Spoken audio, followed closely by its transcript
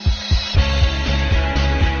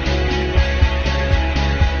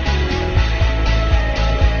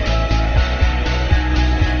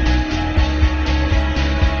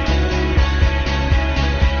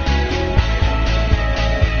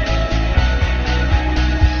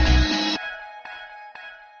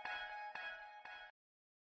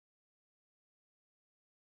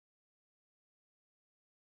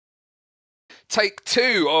Take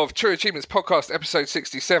 2 of True Achievements Podcast, episode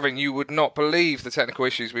 67. You would not believe the technical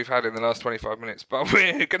issues we've had in the last 25 minutes, but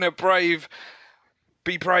we're going to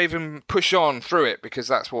be brave and push on through it because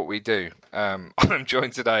that's what we do. I'm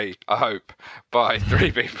joined today, I hope, by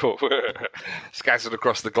 3 people scattered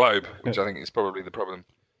across the globe, which I think is probably the problem.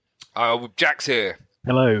 Jack's here.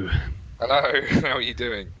 Hello. Hello, how are you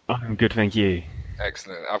doing? I'm good, thank you.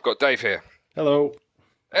 Excellent. I've got Dave here. Hello.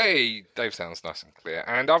 Hey, Dave sounds nice and clear.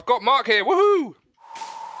 And I've got Mark here. Woohoo!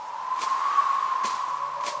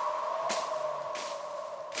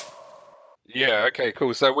 Yeah, okay,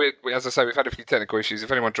 cool. So, as I say, we've had a few technical issues.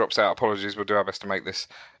 If anyone drops out, apologies. We'll do our best to make this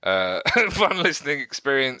fun listening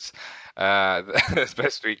experience as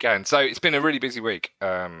best we can. So, it's been a really busy week,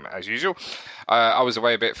 as usual. I was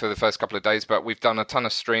away a bit for the first couple of days, but we've done a ton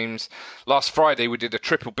of streams. Last Friday, we did a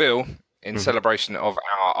triple bill in celebration of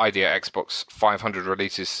our Idea Xbox 500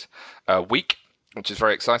 releases week, which is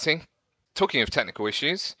very exciting. Talking of technical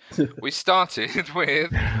issues, we started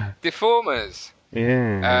with Deformers.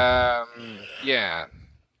 Yeah.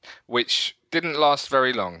 Which didn't last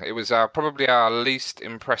very long. It was probably our least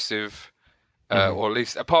impressive, or at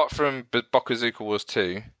least apart from Bokazuka Wars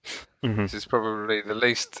 2. This is probably the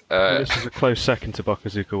least. This is a close second to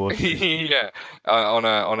Bokazuka Wars 2. Yeah,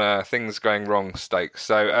 on a things going wrong stake.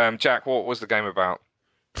 So, Jack, what was the game about?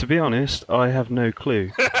 To be honest, I have no clue.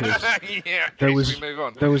 There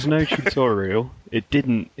was no tutorial. It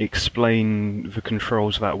didn't explain the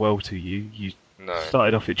controls that well to you. You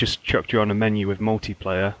started off, it just chucked you on a menu with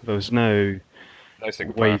multiplayer. There was no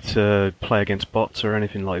way to play against bots or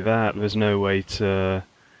anything like that. There was no way to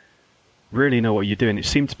really know what you're doing. It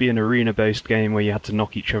seemed to be an arena-based game where you had to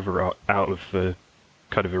knock each other out of the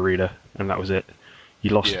kind of arena, and that was it.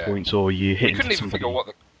 You lost points or you hit. You couldn't even figure what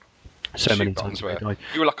the so many times were.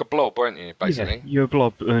 You were like a blob, weren't you? Basically, yeah, you were a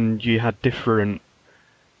blob, and you had different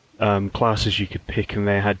classes you could pick, and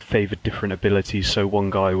they had favoured different abilities. So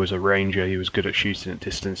one guy was a ranger; he was good at shooting at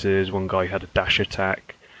distances. One guy had a dash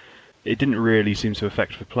attack. It didn't really seem to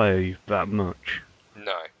affect the player that much.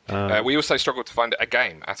 No. We also struggled to find a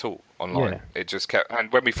game at all online. Yeah. It just kept,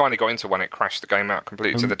 and when we finally got into one, it crashed the game out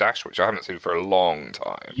completely to the dash, which I haven't seen for a long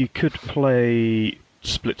time. You could play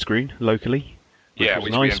split screen locally.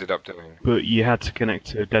 Which nice, we ended up doing. But you had to connect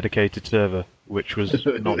to a dedicated server, which was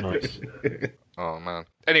not nice. Oh, man.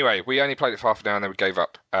 Anyway, we only played it for half an hour and then we gave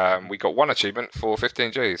up. We got one achievement for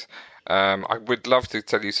 15 Gs. I would love to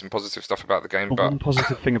tell you some positive stuff about the game, but one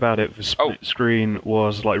positive thing about it for split screen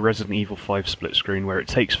was like Resident Evil 5 split screen, where it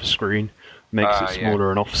takes the screen, makes it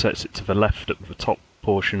smaller and offsets it to the left at the top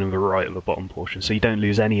portion and the right at the bottom portion, so you don't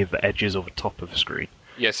lose any of the edges of the top of the screen.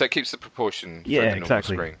 Yeah, so it keeps the proportion for the normal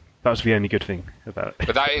screen. That was the only good thing about it.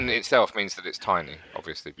 But that in itself means that it's tiny,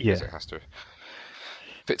 obviously, because it has to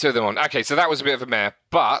fit 2 of them on. Okay, so that was a bit of a mare,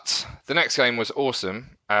 but the next game was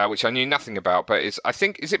awesome, which I knew nothing about, but is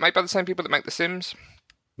it made by the same people that make The Sims?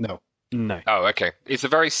 No. Oh, okay. It's a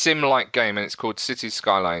very sim-like game, and it's called Cities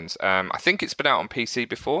Skylines. I think it's been out on PC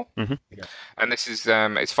before, and this is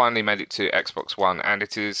it's finally made it to Xbox One, and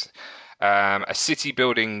it is a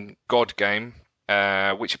city-building god game,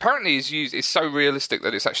 which apparently is so realistic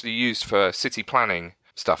that it's actually used for city planning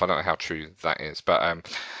stuff. I don't know how true that is, but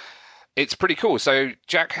it's pretty cool. So,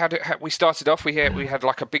 Jack, we started off. We had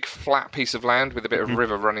like a big flat piece of land with a bit of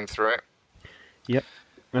river running through it. Yep.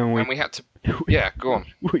 And we had to. Yeah, go on.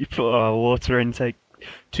 We put our water intake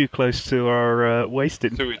too close to our waste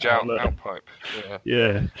sewage out pipe.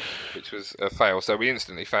 Yeah. Which was a fail. So we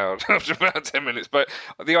instantly failed after about 10 minutes. But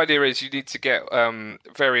the idea is you need to get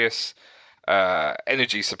various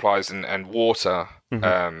energy supplies and water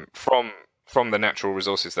from the natural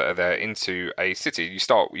resources that are there into a city.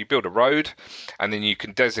 You build a road, and then you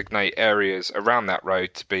can designate areas around that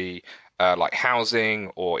road to be like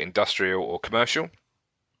housing or industrial or commercial.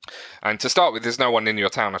 And to start with, there's no one in your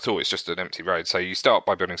town at all. It's just an empty road. So you start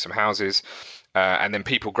by building some houses, and then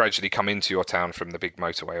people gradually come into your town from the big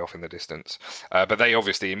motorway off in the distance. But they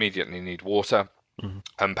obviously immediately need water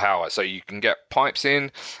and power. So you can get pipes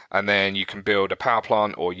in, and then you can build a power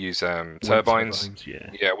plant or use turbines.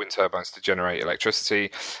 Wind turbines to generate electricity.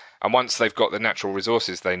 And once they've got the natural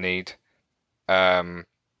resources they need, then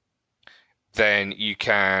you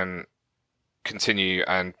can continue,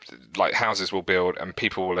 and like houses will build and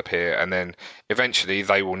people will appear, and then eventually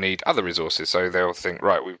they will need other resources. So they'll think,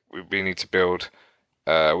 right, we need to build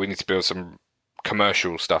some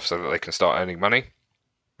commercial stuff so that they can start earning money.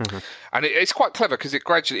 And it's quite clever because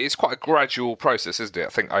it's quite a gradual process, isn't it? I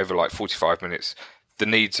think over like 45 minutes, the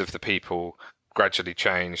needs of the people gradually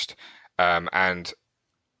changed, and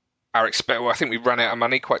I think we ran out of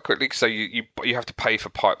money quite quickly. So you have to pay for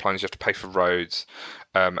pipelines, you have to pay for roads,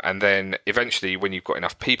 and then eventually, when you've got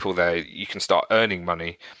enough people there, you can start earning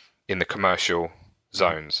money in the commercial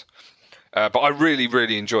zones. But I really,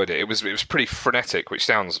 really enjoyed it. It was pretty frenetic, which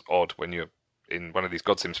sounds odd when you're in one of these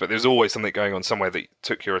God Sims, but there's always something going on somewhere that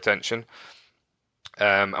took your attention.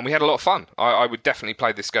 And we had a lot of fun. I would definitely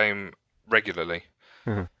play this game regularly.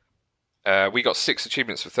 Mm-hmm. We got 6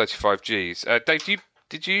 achievements for 35 Gs. Dave,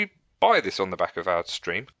 did you buy this on the back of our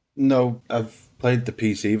stream? No, I've played the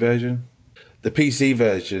PC version. The PC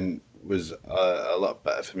version was a lot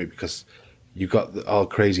better for me because you got all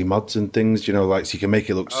crazy mods and things, so you can make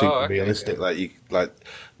it look super realistic. Yeah. Like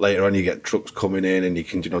later on, you get trucks coming in, and you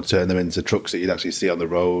can turn them into trucks that you'd actually see on the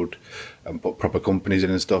road, and put proper companies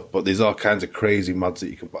in and stuff. But there's all kinds of crazy mods that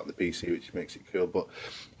you can put on the PC, which makes it cool. But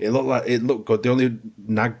it looked good. The only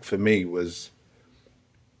nag for me was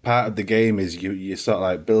part of the game is you sort of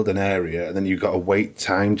like build an area, and then you've got to wait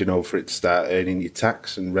time, for it to start earning your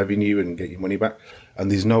tax and revenue and get your money back. And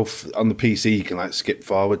there's no on the PC you can skip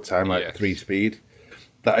forward time 3 speed.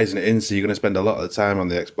 That isn't it in, so you're going to spend a lot of the time on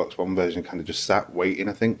the Xbox One version kind of just sat waiting,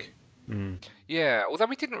 I think. Mm. Yeah, although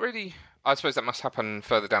we didn't really. I suppose that must happen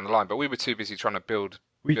further down the line, but we were too busy trying to build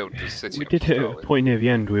the city. We did hit a point near the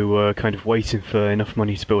end. We were kind of waiting for enough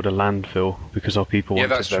money to build a landfill because our people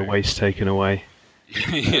wanted their waste taken away.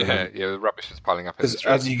 yeah, the rubbish was piling up.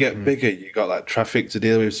 As you get bigger, you got traffic to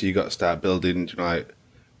deal with, so you got to start building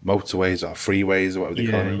motorways or freeways or whatever they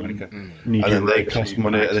call it. And then they cost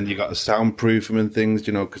money, and then you got to soundproof them and things,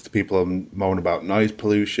 because the people are moaning about noise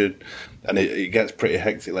pollution, and it gets pretty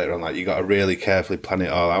hectic later on. You got to really carefully plan it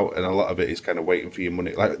all out, and a lot of it is kind of waiting for your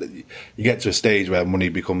money. You get to a stage where money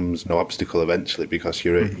becomes no obstacle eventually because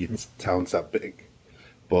your town's that big.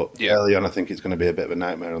 But early on, I think it's going to be a bit of a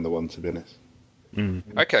nightmare on the one, to be honest. Mm.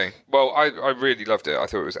 Okay, well, I really loved it. I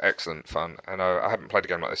thought it was excellent fun, and I haven't played a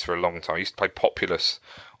game like this for a long time. I used to play Populous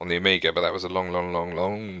on the Amiga, but that was a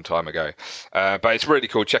long time ago. But it's really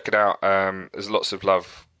cool. Check it out. There's lots of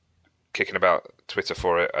love kicking about Twitter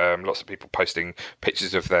for it. Lots of people posting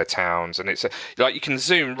pictures of their towns, and it's you can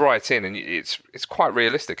zoom right in, and it's quite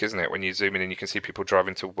realistic, isn't it? When you zoom in, and you can see people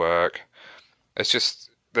driving to work. It's just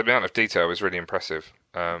the amount of detail is really impressive.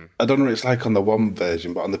 I don't know what it's like on the one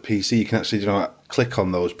version, but on the PC you can actually click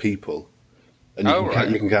on those people, and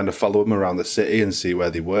you can kind of follow them around the city and see where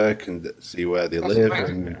they work and see where they live.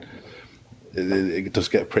 And it does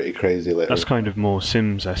get pretty crazy later. That's kind of more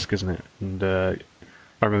Sims-esque, isn't it? And I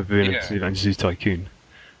remember being able to do that in Zoo Tycoon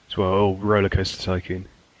as well, or Roller Coaster Tycoon.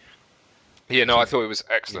 Yeah, no, I thought it was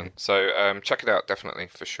excellent. So check it out, definitely,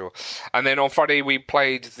 for sure. And then on Friday, we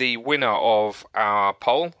played the winner of our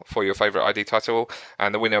poll for your favourite ID title.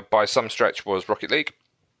 And the winner by some stretch was Rocket League.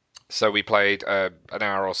 So we played an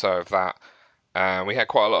hour or so of that. We had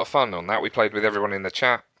quite a lot of fun on that. We played with everyone in the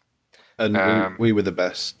chat. And we were the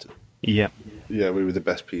best. Yeah. Yeah, we were the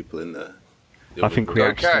best people in there. I think we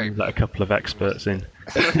actually let a couple of experts in.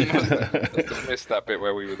 I missed that bit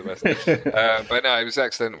where we were the best. But no, it was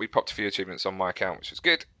excellent. We popped a few achievements on my account, which was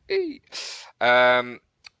good. Okay,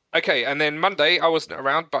 and then Monday, I wasn't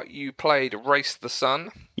around, but you played Race the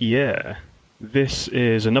Sun. Yeah. This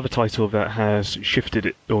is another title that has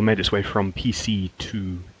shifted or made its way from PC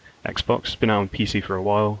to Xbox. It's been out on PC for a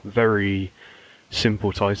while. Very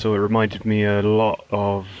simple title. It reminded me a lot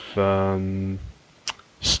of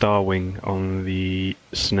Starwing on the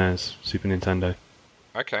SNES, Super Nintendo.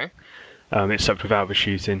 Okay. Except without the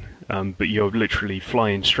shooting. But you're literally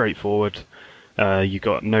flying straight forward. You've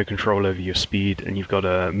got no control over your speed, and you've got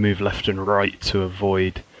to move left and right to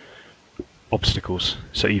avoid obstacles.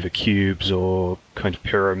 So either cubes or kind of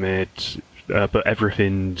pyramids. But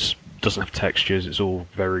everything doesn't have textures. It's all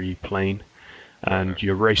very plain. And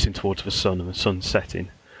you're racing towards the sun, and the sun's setting.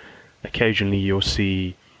 Occasionally you'll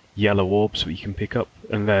see yellow orbs that you can pick up,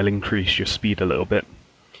 and they'll increase your speed a little bit.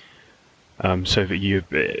 So that you've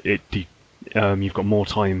got more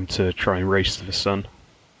time to try and race to the sun.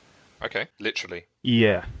 Okay, literally.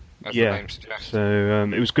 Yeah, as the name suggests. So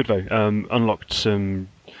it was good though. Unlocked some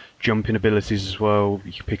jumping abilities as well.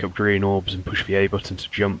 You can pick up green orbs and push the A button to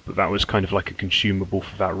jump. But that was kind of like a consumable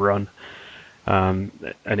for that run. And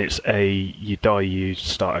it's you die, you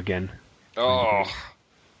start again. Oh.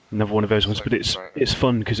 Another one of those ones, but it's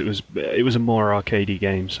fun because it was a more arcadey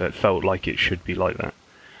game, so it felt like it should be like that,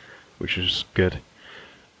 which was good.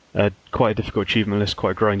 Quite a difficult achievement list,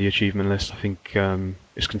 quite a grindy achievement list. I think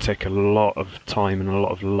it's going to take a lot of time and a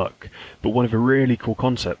lot of luck. But one of the really cool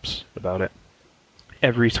concepts about it,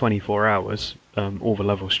 every 24 hours, all the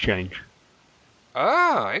levels change.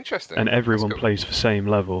 Ah, interesting. And everyone plays the same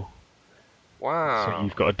level. Wow. So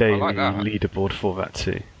you've got a daily leaderboard for that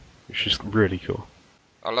too, which is really cool.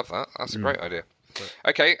 I love that. That's a great idea.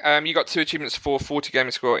 Okay, you got 2 achievements for 40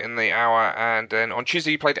 gamer score in the hour, and then on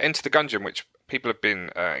Tuesday you played Enter the Gungeon, which people have been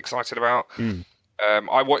excited about.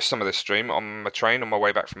 I watched some of this stream on my train on my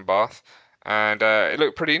way back from Bath, and it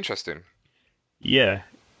looked pretty interesting. Yeah,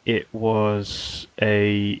 it was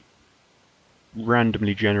a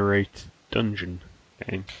randomly generated dungeon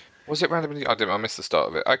game. Was it randomly? I missed the start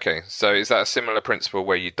of it. Okay, so is that a similar principle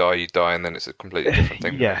where you die, and then it's a completely different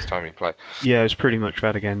thing the next time you play? Yeah, it's pretty much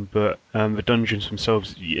that again, but the dungeons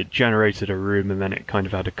themselves, it generated a room and then it kind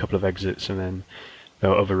of had a couple of exits and then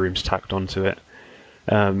there were other rooms tacked onto it.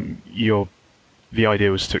 The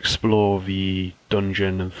idea was to explore the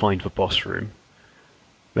dungeon and find the boss room.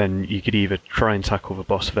 Then you could either try and tackle the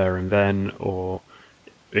boss there and then, or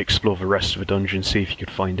explore the rest of the dungeon, see if you could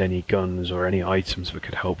find any guns or any items that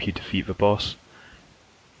could help you defeat the boss,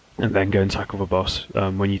 and then go and tackle the boss.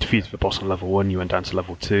 When you defeated the boss on level 1, you went down to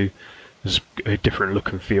level 2. There's a different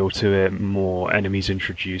look and feel to it, more enemies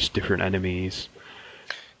introduced, different enemies.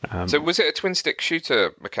 So was it a twin-stick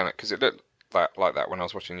shooter mechanic? Because it looked like that when I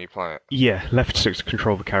was watching you play it. Yeah, left stick to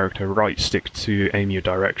control the character, right stick to aim your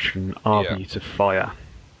direction, RB to fire.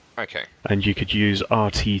 Okay. And you could use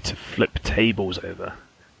RT to flip tables over,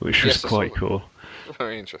 which was quite cool.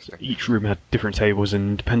 Very interesting. Each room had different tables,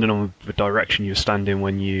 and depending on the direction you were standing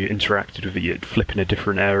when you interacted with it, you'd flip in a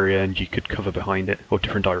different area and you could cover behind it, or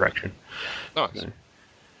different direction. Nice. So.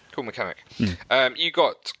 Cool mechanic. You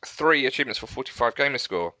got 3 achievements for 45 gamer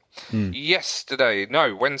score.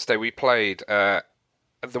 Wednesday, we played the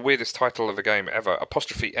weirdest title of a game ever,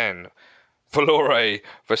 N, Valore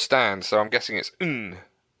Verstand. So I'm guessing it's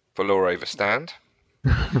Valore Verstand.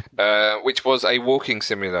 Which was a walking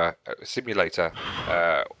simulator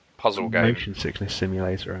puzzle game. Motion sickness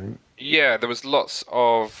simulator, I think. Yeah, there was lots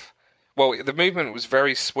of... Well, the movement was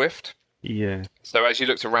very swift. Yeah. So as you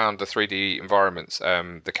looked around the 3D environments,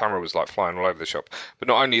 the camera was like flying all over the shop. But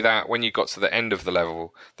not only that, when you got to the end of the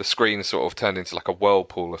level, the screen sort of turned into like a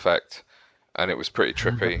whirlpool effect, and it was pretty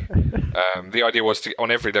trippy. The idea was to,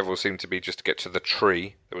 on every level, seemed to be just to get to the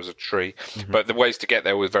tree. There was a tree, but the ways to get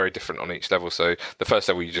there were very different on each level. So the first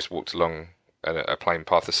level you just walked along a plain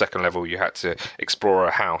path. The second level you had to explore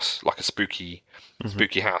a house, like a spooky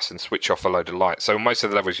house, and switch off a load of lights. So most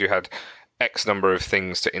of the levels you had X number of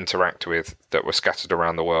things to interact with that were scattered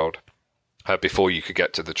around the world before you could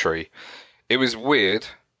get to the tree. It was weird,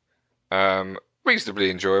 reasonably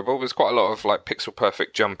enjoyable. There was quite a lot of like pixel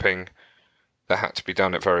perfect jumping that had to be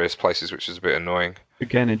done at various places, which was a bit annoying.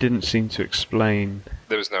 Again, it didn't seem to explain.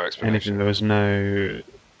 There was no explanation. Anything. There was no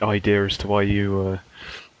idea as to why you were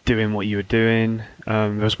doing what you were doing. There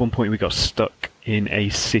was one point we got stuck in a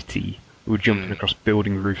city. We were jumping across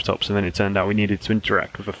building rooftops, and then it turned out we needed to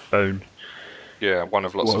interact with a phone. Yeah, one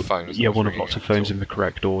of lots of phones. Yeah, one of lots of phones in the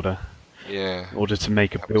correct order. Yeah. In order to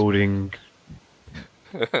make a building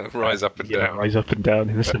rise up and down. Rise up and down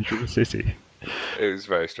in the centre of the city. It was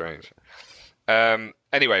very strange.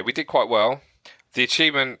 Anyway, we did quite well. The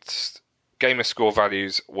achievement gamer score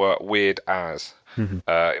values were weird as. In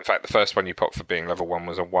fact, the first one you popped for being level 1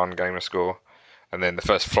 was a 1 gamer score. And then the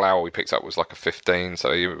first flower we picked up was like a 15,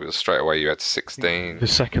 so it was straight away you had 16. The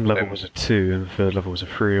second level was a 2, and the third level was a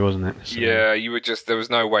 3, wasn't it? So, yeah, you were just... There was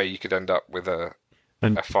no way you could end up with a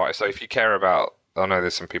 5. So if you care about... I know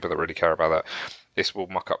there's some people that really care about that. This will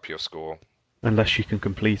muck up your score. Unless you can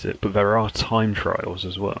complete it, but there are time trials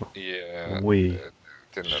as well. Yeah. We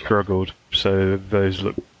struggled, so those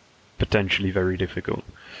look potentially very difficult.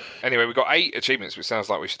 Anyway, we've got 8 achievements, which sounds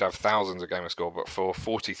like we should have thousands of gamer score, but for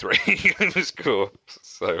 43 gamer score.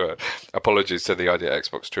 So apologies to the Idea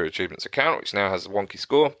Xbox True Achievements account, which now has a wonky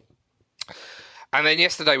score. And then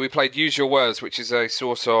yesterday we played Use Your Words, which is a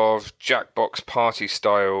sort of Jackbox party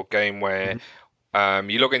style game where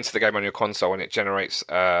you log into the game on your console and it generates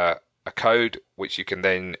a code, which you can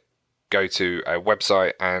then go to a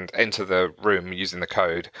website and enter the room using the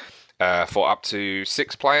code for up to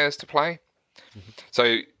 6 players to play.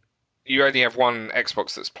 So you only have one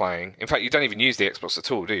Xbox that's playing. In fact, you don't even use the Xbox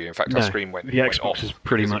at all, do you? In fact, our screen went off. The Xbox is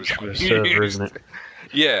pretty much the server, isn't it?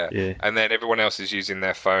 Yeah, and then everyone else is using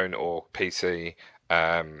their phone or PC.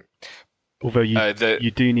 Although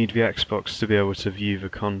you do need the Xbox to be able to view the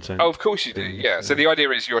content. Oh, of course you do. Yeah. So the idea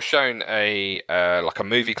is you're shown a like a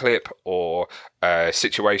movie clip or a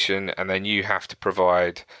situation, and then you have to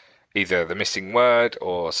provide either the missing word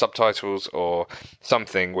or subtitles or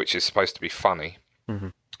something which is supposed to be funny.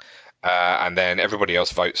 And then everybody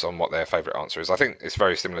else votes on what their favourite answer is. I think it's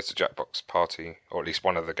very similar to Jackbox Party, or at least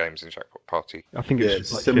one of the games in Jackbox Party. I think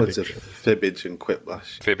it's like similar to Fibbage and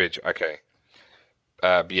Quiplash. Fibbage, okay.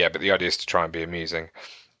 But the idea is to try and be amusing.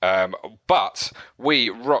 But we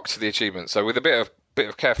rocked the achievements. So with a bit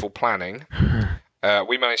of careful planning,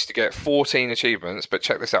 we managed to get 14 achievements. But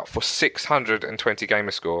check this out: for 620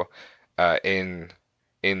 gamer score in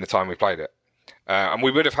the time we played it. And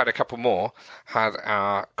we would have had a couple more had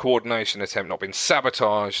our coordination attempt not been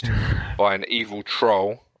sabotaged by an evil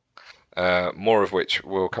troll. More of which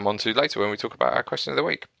we'll come on to later when we talk about our question of the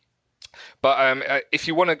week. But if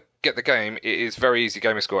you want to get the game, it is very easy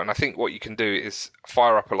gamer score, and I think what you can do is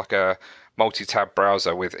fire up a multi-tab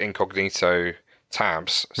browser with incognito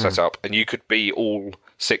tabs set up, and you could be all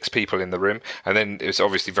 6 people in the room, and then it's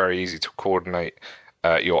obviously very easy to coordinate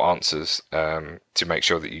your answers to make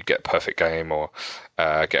sure that you get a perfect game or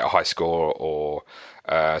get a high score, or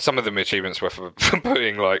some of the achievements were for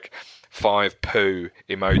putting 5 poo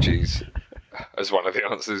emojis as one of the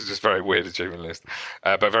answers. Just very weird achievement list,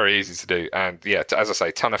 but very easy to do. And yeah, as I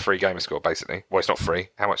say, ton of free gamer score basically. Well, it's not free.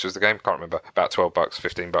 How much was the game? Can't remember. About $12,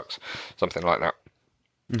 $15, something like that.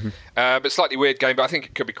 Mm-hmm. But slightly weird game, but I think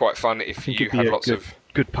it could be quite fun if you had lots of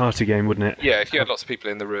good party game, wouldn't it? Yeah, if you had lots of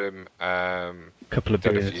people in the room. Couple of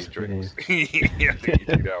beers, a few drinks. Yeah, I think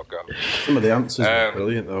you need alcohol. Some of the answers were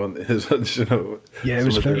brilliant, though. Weren't they? Yeah, it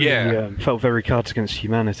was very felt very Cards Against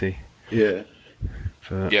Humanity. Yeah.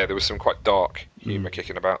 Yeah, there was some quite dark humour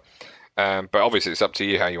kicking about. But obviously it's up to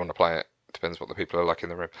you how you want to play it. It depends what the people are like in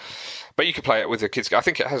the room. But you could play it with the kids. I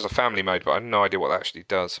think it has a family mode, but I have no idea what that actually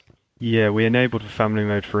does. Yeah, we enabled the family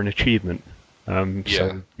mode for an achievement.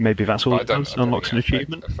 So maybe that's all it does, unlocks an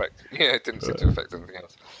achievement. Yeah, it didn't seem to affect anything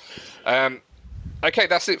else. Okay,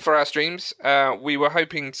 that's it for our streams. We were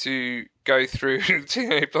hoping to go through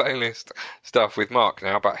TA Playlist stuff with Mark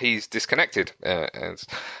now, but he's disconnected as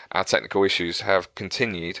our technical issues have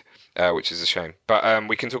continued, which is a shame. But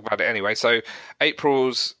we can talk about it anyway. So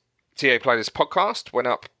April's TA Playlist podcast went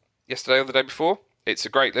up yesterday or the day before. It's a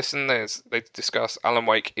great listen. They discuss Alan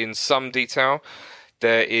Wake in some detail.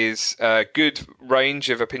 There is a good range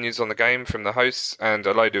of opinions on the game from the hosts and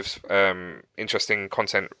a load of interesting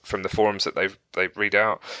content from the forums that they read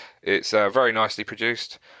out. It's very nicely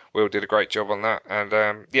produced. Will did a great job on that. And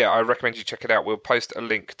I recommend you check it out. We'll post a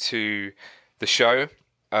link to the show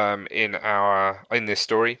in this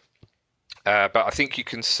story. But I think you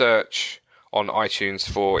can search on iTunes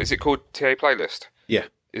for... Is it called TA Playlist? Yeah.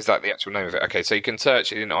 Is that the actual name of it? Okay, so you can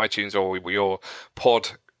search it in iTunes or your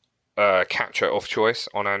pod... catcher of choice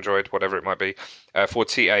on Android, whatever it might be, for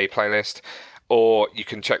TA Playlist, or you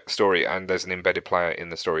can check the story and there's an embedded player in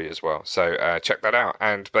the story as well. So check that out.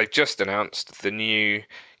 And they've just announced the new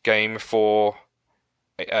game for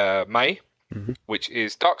May, which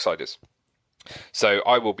is Darksiders. So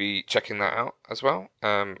I will be checking that out as well.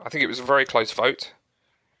 I think it was a very close vote.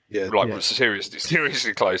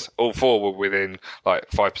 Seriously close. All 4 were within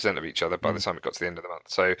 5% of each other by the time it got to the end of the month.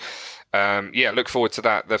 So, look forward to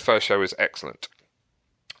that. The first show was excellent,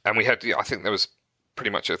 and we had, I think there was pretty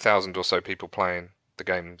much 1,000 or so people playing the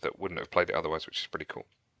game that wouldn't have played it otherwise, which is pretty cool.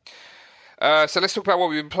 So let's talk about what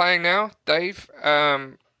we've been playing now, Dave.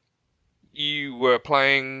 You were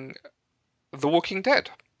playing The Walking Dead.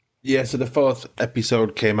 Yeah, so the 4th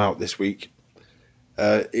episode came out this week.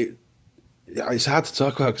 It's hard to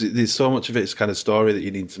talk about because there's so much of it's kind of story that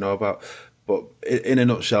you need to know about. But in a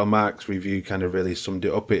nutshell, Mark's review kind of really summed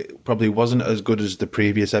it up. It probably wasn't as good as the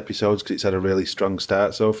previous episodes because it's had a really strong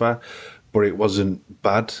start so far. But it wasn't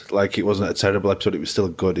bad. It wasn't a terrible episode. It was still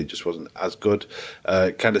good. It just wasn't as good.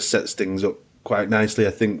 It kind of sets things up quite nicely,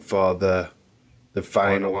 I think, for the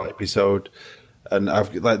final episode. And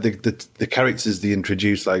I've the characters they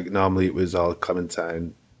introduced. Normally it was all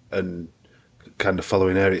Clementine and kind of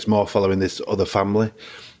following her. It's more following this other family,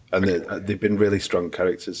 and they've been really strong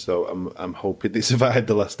characters. So I'm hoping they survived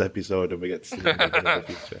the last episode and we get to see them in the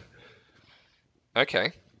future.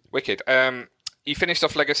 Okay, wicked. You finished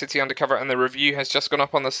off Lego City Undercover, and the review has just gone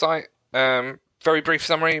up on the site. Very brief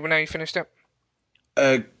summary. Now you finished it.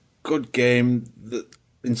 A good game.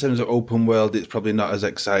 In terms of open world, it's probably not as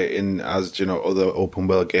exciting as other open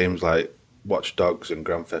world games like Watch Dogs and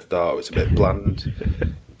Grand Theft Auto. It's a bit bland.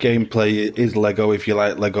 Gameplay is Lego. If you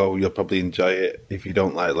like Lego, you'll probably enjoy it. If you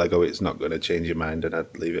don't like Lego, it's not going to change your mind, and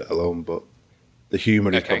I'd leave it alone. But the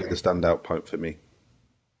humour is probably the standout point for me.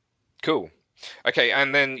 Cool. Okay,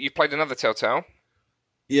 and then you played another Telltale.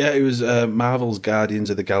 Yeah, it was Marvel's Guardians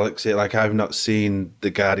of the Galaxy. I've not seen the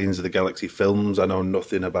Guardians of the Galaxy films. I know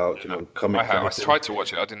nothing about comics. I tried to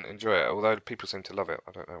watch it. I didn't enjoy it, although people seem to love it.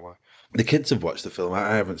 I don't know why. The kids have watched the film.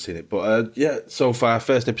 I haven't seen it. But so far,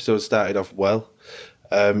 first episode started off well.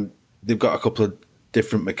 They've got a couple of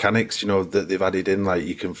different mechanics, that they've added in,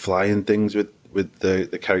 you can fly and things with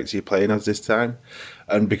the character you're playing as this time.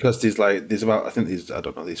 And because there's about, I think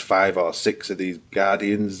there's 5 or 6 of these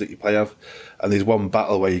Guardians that you play of, and there's one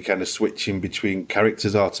battle where you kind of switching between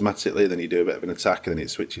characters automatically, then you do a bit of an attack, and then it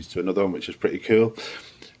switches to another one, which is pretty cool.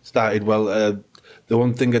 Started well. The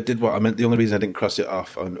one thing the only reason I didn't cross it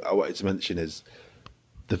off, and I wanted to mention is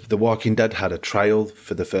The Walking Dead had a trial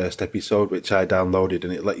for the first episode, which I downloaded,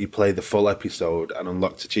 and it let you play the full episode and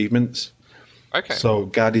unlocked achievements. Okay. So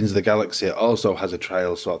Guardians of the Galaxy also has a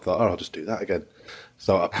trial, so I thought, I'll just do that again.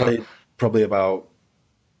 So I played probably about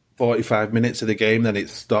 45 minutes of the game, then it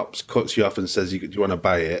stops, cuts you off, and says, do you want to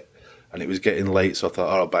buy it? And it was getting late, so I thought,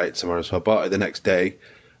 I'll buy it tomorrow. So I bought it the next day,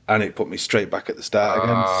 and it put me straight back at the start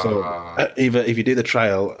again. So either if you do the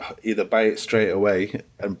trial, either buy it straight away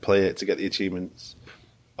and play it to get the achievements,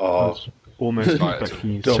 or almost like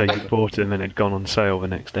you say you bought it and then it'd gone on sale the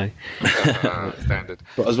next day. Standard.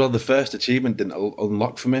 But as well, the first achievement didn't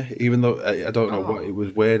unlock for me, even though I don't know what, it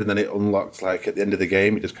was weird, and then it unlocked like at the end of the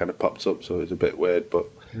game. It just kind of popped up, so it was a bit weird. But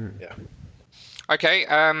yeah. Okay.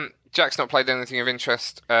 Jack's not played anything of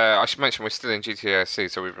interest. I should mention we're still in GTA SC,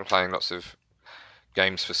 so we've been playing lots of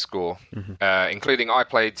games for score, including I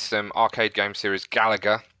played some arcade game series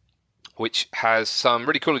Galaga, which has some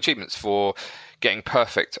really cool achievements for getting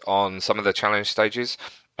perfect on some of the challenge stages,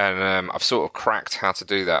 and I've sort of cracked how to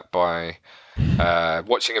do that by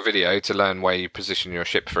watching a video to learn where you position your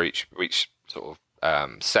ship for each sort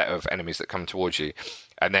of set of enemies that come towards you,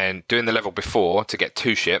 and then doing the level before to get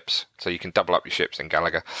 2 ships, so you can double up your ships in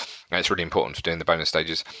Galaga, and it's really important for doing the bonus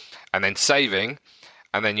stages, and then saving,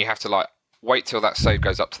 and then you have to wait till that save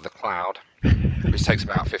goes up to the cloud, which takes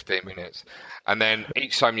about 15 minutes. And then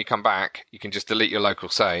each time you come back, you can just delete your local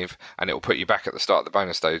save, and it will put you back at the start of the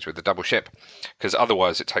bonus stage with the double ship, because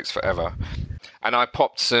otherwise it takes forever. And I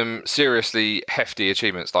popped some seriously hefty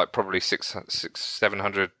achievements, like probably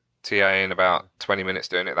 700 TA in about 20 minutes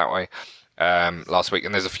doing it that way last week.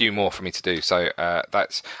 And there's a few more for me to do. So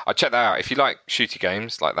I'll check that out. If you like shooty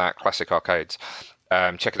games like that, classic arcades,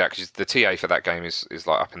 check it out, because the TA for that game is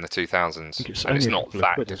like up in the 2000s, and it's not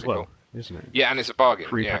that difficult. Well, isn't it? Yeah, and it's a bargain.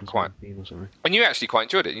 Yeah, quite. And you actually quite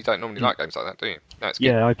enjoyed it. You don't normally like games like that, do you? No, it's good.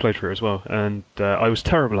 Yeah, I played through it as well, and I was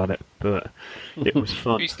terrible at it, but it was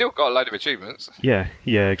fun. You still got a load of achievements. Yeah,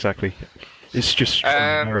 exactly. It's just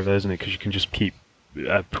trial and error, isn't it? Because you can just keep.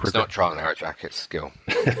 It's not trial and error, Jack. It's skill.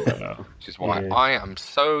 Which is why I am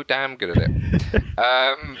so damn good at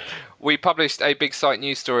it. We published a big site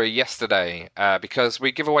news story yesterday because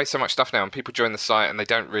we give away so much stuff now, and people join the site and they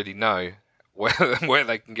don't really know where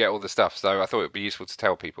they can get all the stuff. So I thought it would be useful to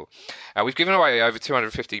tell people. We've given away over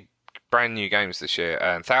 250 brand new games this year,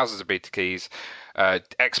 and thousands of beta keys,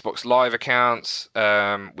 Xbox Live accounts.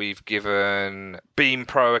 We've given Beam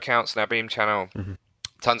Pro accounts in our Beam channel.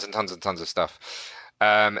 Tons and tons and tons of stuff.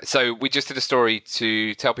 So we just did a story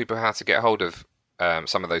to tell people how to get hold of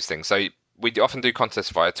some of those things. So we often do contests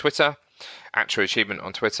via Twitter, @TrueAchievement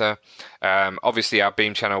on Twitter. Obviously, our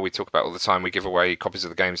Beam channel we talk about all the time. We give away copies of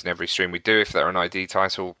the games in every stream we do if they're an ID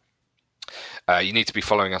title. You need to be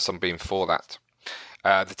following us on Beam for that.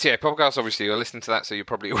 The TA podcast, obviously, you're listening to that, so you're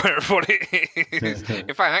probably aware of what it is.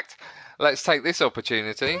 In fact, let's take this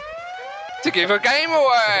opportunity to give a game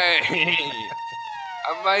away.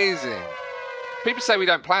 Amazing. People say we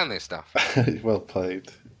don't plan this stuff. Well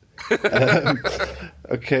played.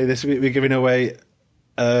 Okay, this week we're giving away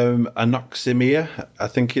Anoximia, I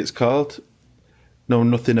think it's called. Know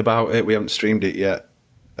nothing about it. We haven't streamed it yet.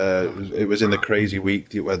 It was in the crazy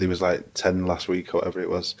week where there was like 10 last week or whatever it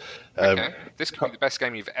was. Okay. This could be the best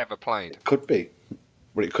game you've ever played. Could be.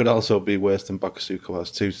 But it could also be worse than Bokusuka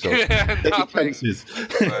was too. So take your chances.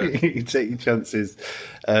 Take your chances.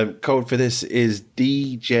 Code for this is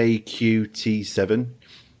DJQT7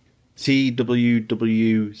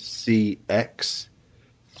 TWWCX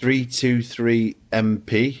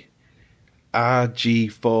 323MP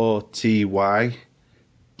RG4TY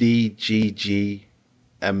DGGMZ.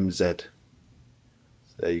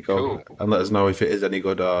 There you go. Cool. And let us know if it is any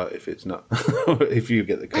good or if it's not. If you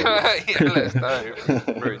get the code. Yeah, let us know.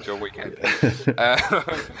 Ruined your weekend.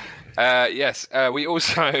 Yes, we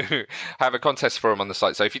also have a contest forum on the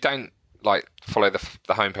site. So if you don't follow the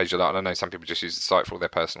homepage of that, and I know some people just use the site for all their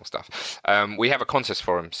personal stuff. We have a contest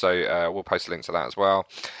forum, so we'll post a link to that as well.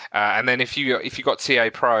 And then if you got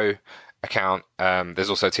TA Pro account,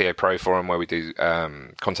 there's also a TA Pro forum where we do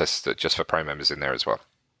contests just for pro members in there as well.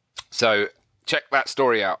 So check that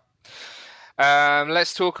story out.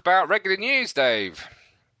 Let's talk about regular news, Dave.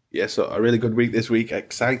 Yeah, so a really good week this week.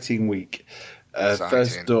 Exciting week.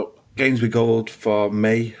 First up, Games with Gold for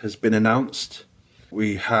May has been announced.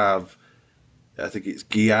 We have, I think it's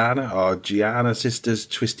Gianna Sisters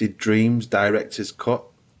Twisted Dreams Director's Cut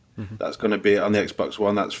Mm-hmm. That's going to be on the Xbox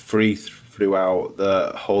One. That's free throughout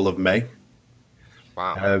the whole of May.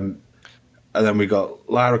 Wow. And then we got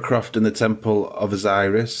Lara Croft and the Temple of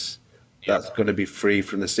Osiris. That's going to be free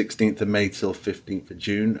from the 16th of May till 15th of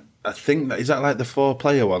June. I think is that like the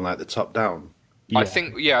 4-player one, like the top down. Yeah. I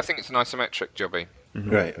think it's an isometric, Jobby. Mm-hmm.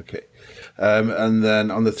 Right, okay. And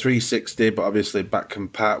then on the 360, but obviously back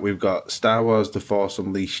compat, we've got Star Wars The Force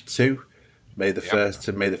Unleashed 2, May the 1st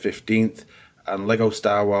to May the 15th, and Lego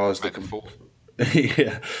Star Wars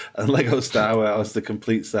yeah, and Lego Star Wars The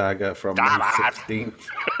Complete Saga from May 16th.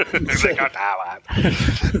 It's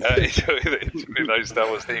those Star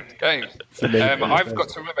Wars themed games. I've got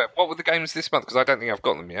to remember, what were the games this month? Because I don't think I've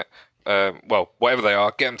got them yet. Well, whatever they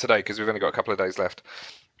are, get them today because we've only got a couple of days left.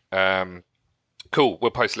 Cool,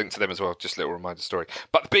 we'll post a link to them as well, just a little reminder story.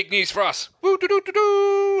 But the big news for us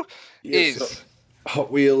is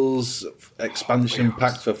Hot Wheels expansion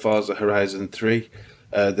pack for Forza Horizon 3.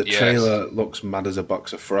 The trailer looks mad as a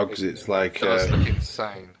box of frogs. It's like it does look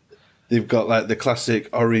insane. They've got like the classic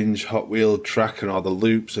orange Hot Wheel track and all the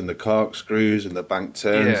loops and the corkscrews and the bank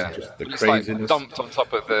turns. Yeah, just the it's craziness. Like dumped on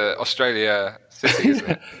top of the Australia city, isn't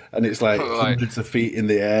it? And it's like hundreds of feet in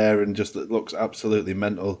the air and just it looks absolutely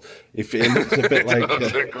mental. If it looks a bit like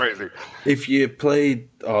crazy. If you played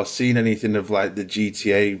or seen anything of like the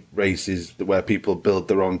GTA races where people build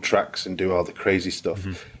their own tracks and do all the crazy stuff,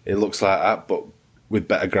 it looks like that, but with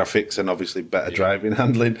better graphics and obviously better driving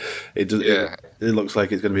handling. It looks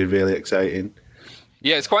like it's going to be really exciting.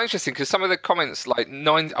 Yeah, it's quite interesting because some of the comments, I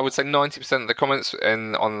would say 90% of the comments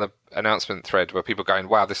on the announcement thread were people going,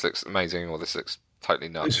 "Wow, this looks amazing," or "This looks totally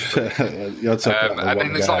nuts." And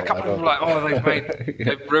then there's like a couple of people like, "Oh,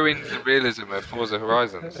 they've ruined the realism of Forza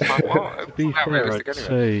Horizon." It's like, what? To be fair, I'd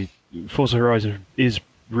say Forza Horizon is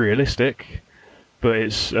realistic, but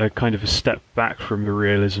it's kind of a step back from the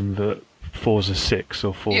realism that Forza 6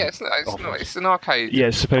 or 4. Yeah, it's an arcade. Yeah,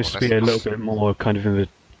 it's supposed to be a little bit more kind of in the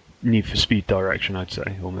Need for Speed direction, I'd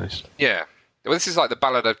say, almost. Yeah. Well, this is like the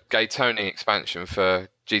Ballad of Gay Tony expansion for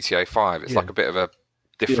GTA 5. It's like a bit of a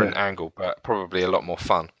different angle, but probably a lot more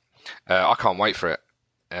fun. I can't wait for it.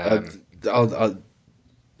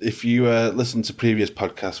 If you listen to previous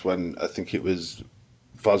podcasts when I think it was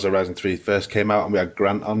Forza Horizon 3 first came out and we had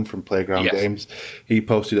Grant on from Playground Games, he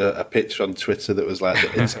posted a picture on Twitter that was like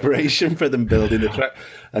the inspiration for them building the track,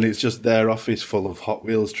 and it's just their office full of Hot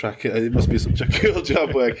Wheels track. It must be such a cool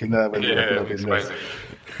job working there. When it's amazing.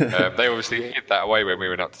 They obviously hid that away when we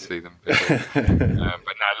went up to see them. But no,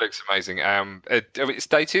 it looks amazing. It's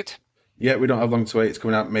dated? Yeah, we don't have long to wait. It's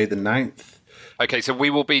coming out May the 9th. Okay, so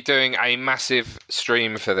we will be doing a massive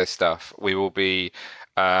stream for this stuff. We will be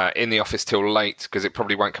in the office till late because it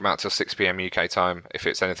probably won't come out till 6 p.m. UK time if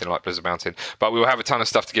it's anything like Blizzard Mountain. But we will have a ton of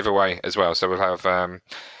stuff to give away as well. So we'll have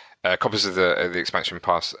copies of the expansion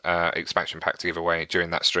pack to give away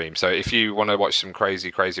during that stream. So if you want to watch some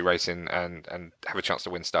crazy racing and have a chance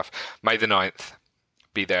to win stuff, May the 9th,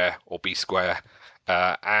 be there or be square.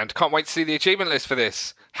 And can't wait to see the achievement list for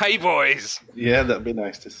this. Hey, boys! Yeah, that'd be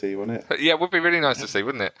nice to see, wouldn't it? Yeah, it would be really nice to see,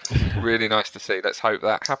 wouldn't it? Really nice to see. Let's hope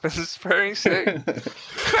that happens very soon.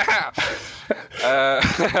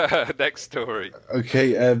 Next story.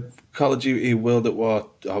 Okay, Call of Duty World War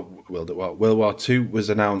II was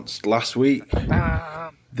announced last week.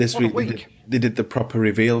 This week they did the proper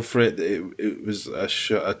reveal for it. It was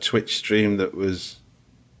a Twitch stream that was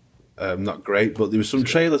not great, but there were some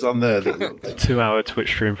trailers on there that looked... A 2-hour Twitch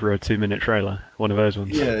stream for a 2-minute trailer. One of those ones.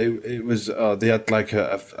 Yeah, it was... they had like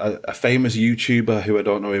a famous YouTuber who I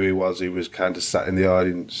don't know who he was. He was kind of sat in the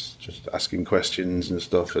audience just asking questions and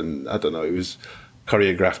stuff, and I don't know, it was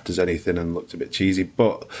choreographed as anything and looked a bit cheesy,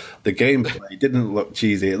 but the gameplay didn't look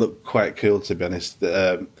cheesy. It looked quite cool, to be honest.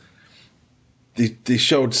 They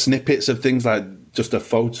showed snippets of things, like just a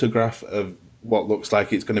photograph of what looks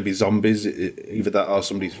like it's going to be zombies, either that or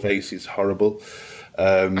somebody's face is horrible.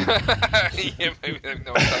 Yeah, maybe they've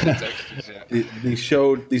not done the textures yet.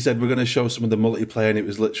 They said we're going to show some of the multiplayer, and it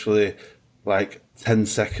was literally like 10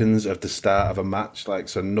 seconds of the start of a match, like,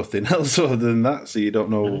 so nothing else other than that, so you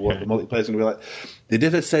don't know what the multiplayer's going to be like. They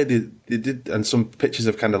did say they did, and some pictures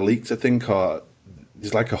have kind of leaked, I think, or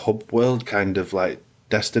there's like a hub world kind of like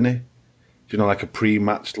Destiny. You know, like a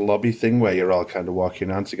pre-matched lobby thing where you're all kind of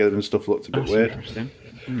walking around together and stuff. Looked a bit weird.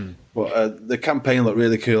 Interesting. But the campaign looked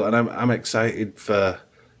really cool, and I'm excited for...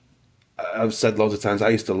 I've said loads of times, I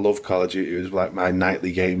used to love Call of Duty. It was like my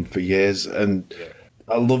nightly game for years, and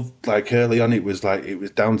I loved, like, early on it was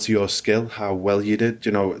down to your skill, how well you did.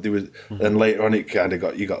 You know, there was, and later on it kind of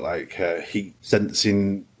got like heat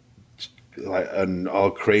sensing, like, and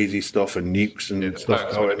all crazy stuff and nukes and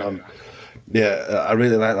stuff going on. Yeah, I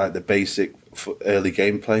really like the basic early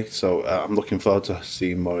gameplay. So I'm looking forward to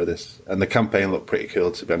seeing more of this. And the campaign looked pretty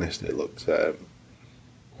cool, to be honest. It looked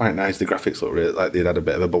quite nice. The graphics look really like they'd had a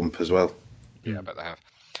bit of a bump as well. Yeah, I bet they have.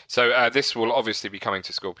 So this will obviously be coming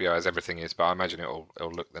to Scorpio, as everything is, but I imagine it'll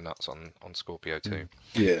look the nuts on Scorpio too.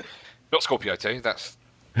 Yeah, not Scorpio 2. That's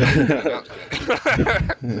a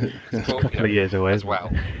couple of years away as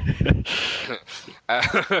well.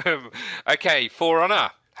 Okay, For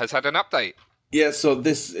Honor has had an update. Yeah, so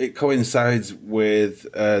it coincides with.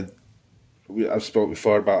 I've spoke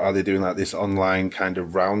before about how they're doing like this online kind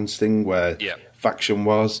of rounds thing where faction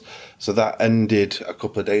wars. So that ended a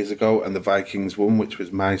couple of days ago, and the Vikings won, which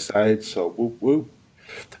was my side. So whoop whoop.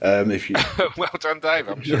 If you well done, Dave.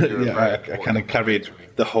 I'm sure you're I kind of carried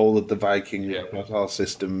the whole of the Vikings across all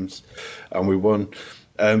systems, and we won.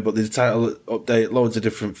 But the title update, loads of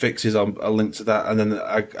different fixes. I'll link to that. And then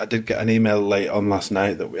I did get an email late on last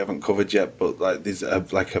night that we haven't covered yet. But like there's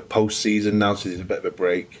like a post season now, so there's a bit of a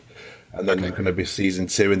break. And then there's going to be season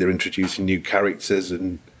 2, and they're introducing new characters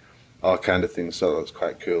and all kind of things. So that's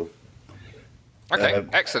quite cool. Okay,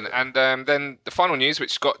 excellent. And then the final news,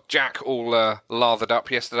 which got Jack all lathered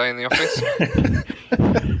up yesterday in the office.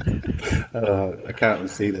 I can't even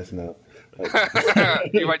see this now.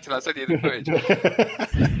 You wait till I send you the footage.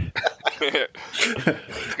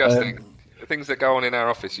 Disgusting. The things that go on in our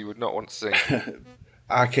office you would not want to see.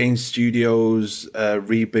 Arcane Studios'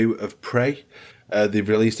 reboot of Prey. They've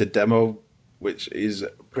released a demo, which is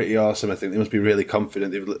pretty awesome. I think they must be really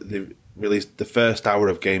confident. They've released the first hour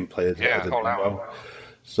of gameplay. Whole hour.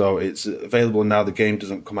 So it's available now. The game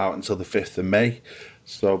doesn't come out until the 5th of May.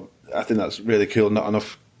 So I think that's really cool. Not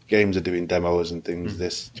enough games are doing demos and things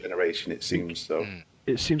this generation, it seems. So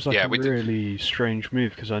it seems like a really strange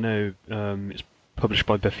move, because I know it's published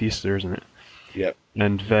by Bethesda, isn't it? Yep.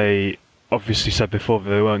 And they obviously said before that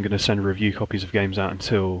they weren't going to send review copies of games out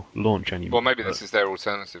until launch anymore. Well, maybe this is their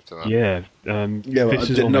alternative to that. Yeah. This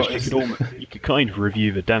is almost, you could kind of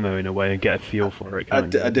review the demo in a way and get a feel for it. I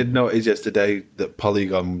did notice yesterday that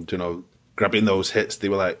Polygon, grabbing those hits, they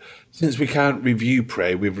were like, since we can't review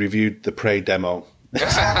Prey, we've reviewed the Prey demo.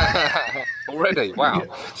 Already? Wow.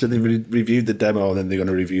 Yeah. So they reviewed the demo, and then they're going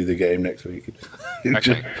to review the game next week.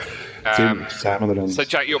 Okay. So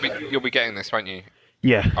Jack, you'll be getting this, won't you?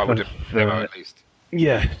 Yeah. I would have demo at least.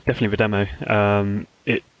 Yeah, definitely the demo.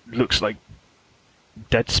 It looks like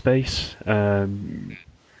Dead Space in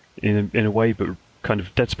a way, but kind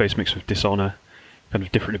of Dead Space mixed with Dishonor, kind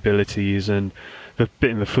of different abilities, and the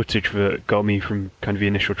bit in the footage that got me from kind of the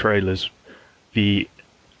initial trailers, the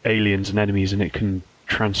aliens and enemies, and it can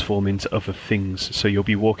transform into other things. So you'll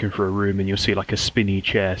be walking through a room and you'll see like a spinny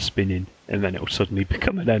chair spinning, and then it'll suddenly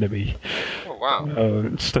become an enemy. Oh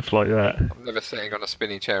wow! Stuff like that. I'm never sitting on a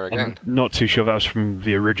spinny chair again. I'm not too sure that was from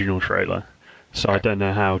the original trailer, so I don't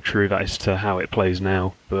know how true that is to how it plays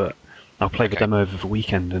now. But I'll play the demo over the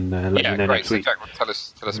weekend and let you know next week. Jack, tell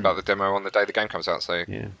us about the demo on the day the game comes out. So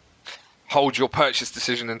hold your purchase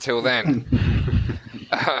decision until then.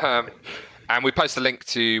 And we post a link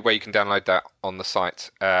to where you can download that on the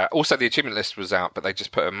site. Also, the achievement list was out, but they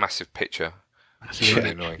just put a massive picture. That's really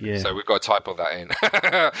annoying. Yeah. So we've got to type all that in,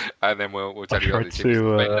 and then we'll tell you what the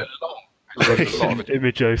achievement is.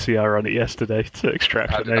 Image OCR on it yesterday to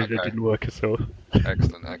extract the name. It didn't work at all.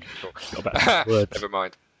 Excellent. Okay, cool. Never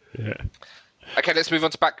mind. Yeah. Okay, let's move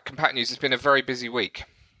on to back compat news. It's been a very busy week.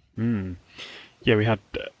 Yeah, we had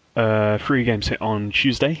 3 games hit on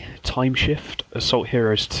Tuesday: Time Shift, Assault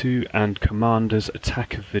Heroes 2, and Commander's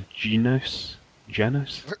Attack of the Genos.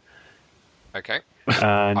 Okay.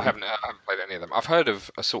 I haven't played any of them. I've heard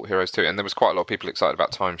of Assault Heroes 2, and there was quite a lot of people excited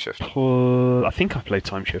about Time Shift. I think I played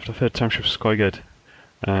Time Shift. I've heard Time Shift was quite good.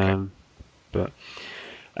 But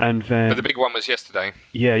the big one was yesterday.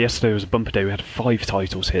 Yeah, yesterday was a bumper day. We had 5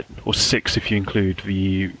 titles hit, or 6 if you include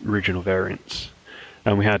the original variants.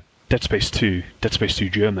 And we had Dead Space 2, Dead Space 2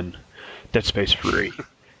 German, Dead Space 3,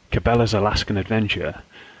 Cabela's Alaskan Adventure,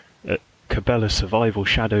 Cabela's Survival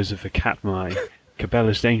Shadows of the Katmai,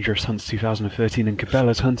 Cabela's Dangerous Hunts 2013, and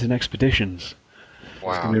Cabela's Hunting Expeditions.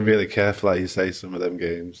 Wow. It's going to be really careful how you say some of them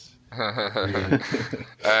games.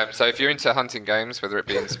 So if you're into hunting games, whether it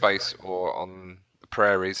be in space or on the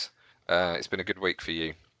prairies, it's been a good week for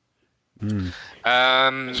you.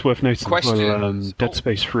 It's worth noting Dead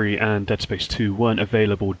Space 3 and Dead Space 2 weren't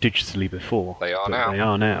available digitally before. They are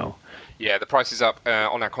now. Yeah, the price is up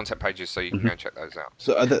on our content pages, so you can go and check those out.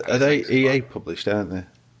 So are they EA published, aren't they?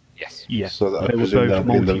 Yes. Yeah. So they were both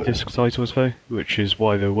multi-disc titles, though, which is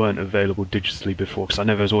why they weren't available digitally before, because I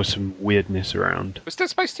know there was always some weirdness around. Was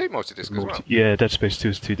Dead Space 2 multi-disc as well? Yeah, Dead Space 2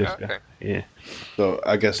 is 2-disc. Okay. Yeah. So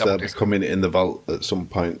I guess they'll be coming in the vault at some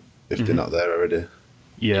point if they're not there already.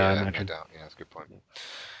 Yeah, I imagine. No doubt, yes. good point.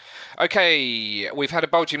 Okay, we've had a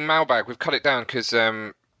bulging mailbag. We've cut it down because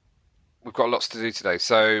we've got lots to do today.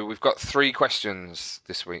 So we've got 3 questions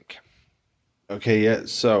this week. Okay, yeah.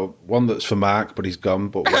 So one that's for Mark, but he's gone.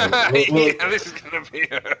 But this is going to be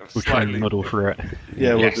we'll try and muddle through it.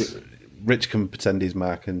 Yeah, yes. Rich can pretend he's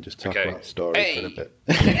Mark and just talk about the story for a bit.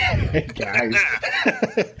 Hey guys.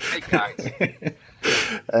 Hey guys.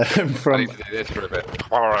 I need to do this for a bit.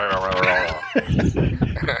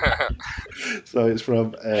 So it's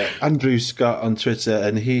from Andrew Scott on Twitter,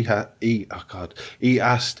 and he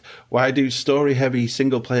asked, why do story-heavy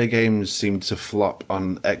single-player games seem to flop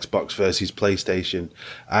on Xbox versus PlayStation,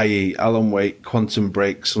 i.e. Alan Wake, Quantum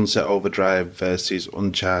Break, Sunset Overdrive versus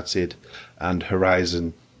Uncharted and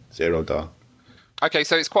Horizon Zero Dawn? Okay,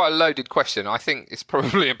 so it's quite a loaded question. I think it's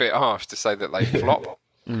probably a bit harsh to say that they flop.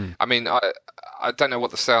 I mean, I don't know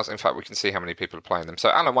what the sales... In fact, we can see how many people are playing them. So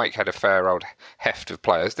Alan Wake had a fair old heft of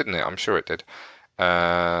players, didn't it? I'm sure it did.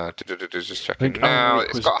 Just checking now.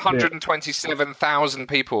 It's got 127,000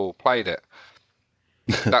 people played it.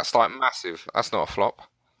 That's like massive. That's not a flop.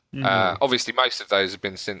 Obviously, most of those have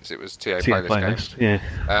been since it was TA Playlist game.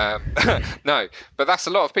 Yeah. No, but that's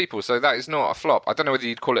a lot of people, so that is not a flop. I don't know whether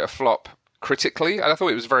you'd call it a flop critically. I thought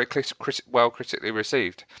it was very well critically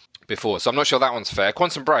received before, so I'm not sure that one's fair.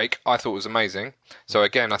 Quantum Break, I thought was amazing. So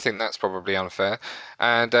again, I think that's probably unfair.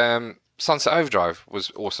 And Sunset Overdrive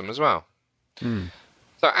was awesome as well.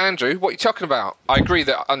 So Andrew, what are you talking about? I agree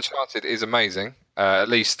that Uncharted is amazing. At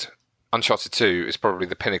least Uncharted 2 is probably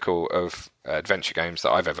the pinnacle of adventure games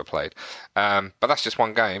that I've ever played. But that's just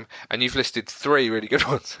one game, and you've listed 3 really good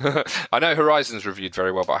ones. I know Horizon's reviewed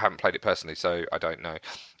very well, but I haven't played it personally, so I don't know.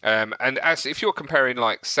 And as if you're comparing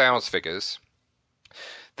like sales figures,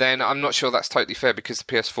 then I'm not sure that's totally fair because the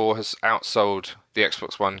PS4 has outsold the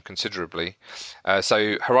Xbox One considerably.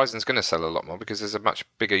 So Horizon's going to sell a lot more because there's a much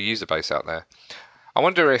bigger user base out there. I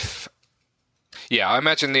wonder if... Yeah, I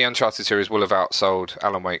imagine the Uncharted series will have outsold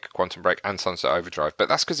Alan Wake, Quantum Break, and Sunset Overdrive, but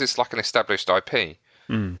that's because it's like an established IP.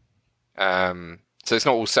 So it's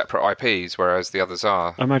not all separate IPs, whereas the others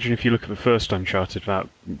are. I imagine if you look at the first Uncharted, that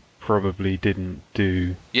probably didn't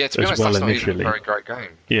do to be as honest, well that's initially. Not even a very great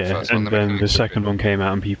game. Yeah, and then the second one came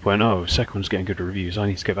out and people went, oh, the second one's getting good reviews, I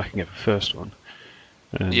need to go back and get the first one.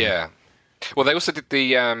 Yeah. Well, they also did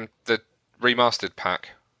the remastered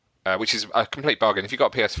pack, which is a complete bargain. If you've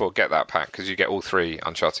got a PS4, get that pack because you get all 3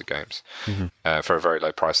 Uncharted games for a very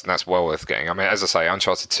low price, and that's well worth getting. I mean, as I say,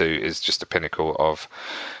 Uncharted 2 is just a pinnacle of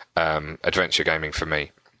adventure gaming for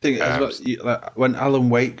me. When Alan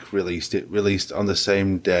Wake released, it released on the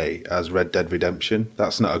same day as Red Dead Redemption.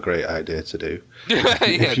 That's not a great idea to do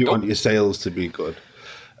if you want your sales to be good.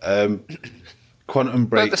 Quantum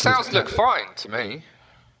Break... But the sales look fine to me.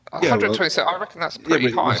 127, I reckon that's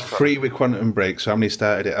pretty high. It was free with Quantum Break, so how many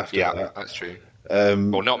started it after that? Yeah, that's true.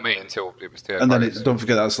 Well, not me until it was and then don't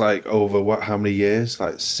forget that's like over how many years?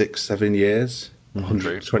 Like 6-7 years.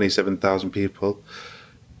 127,000 people.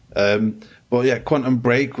 But yeah, Quantum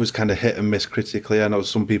Break was kind of hit and miss critically. I know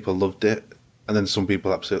some people loved it, and then some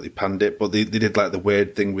people absolutely panned it. But they did like the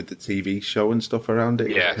weird thing with the TV show and stuff around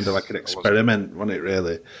it. Yeah, kind of like an experiment, wasn't it?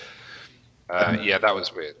 Really. Yeah, that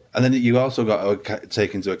was weird. And then you also got to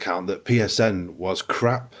take into account that PSN was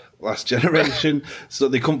crap last generation, so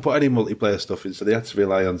they couldn't put any multiplayer stuff in, so they had to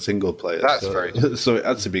rely on single player. That's very true. So it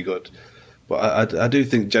had to be good. But I do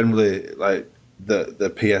think generally, like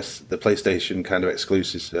the PlayStation kind of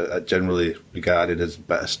exclusives are generally regarded as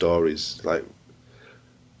better stories. Like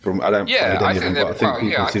I don't think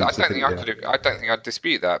I'd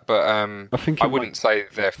dispute that, but I wouldn't say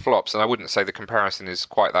they're flops, and I wouldn't say the comparison is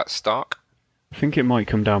quite that stark. I think it might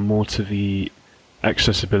come down more to the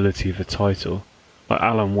accessibility of the title. Like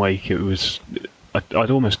Alan Wake, it was... I'd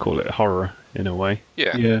almost call it horror, in a way.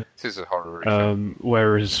 Yeah. It is a horror film.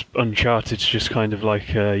 Whereas Uncharted's just kind of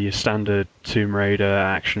like your standard Tomb Raider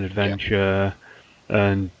action-adventure,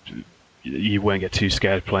 and you won't get too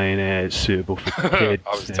scared playing it. It's suitable for kids.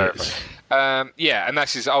 I was terrified. And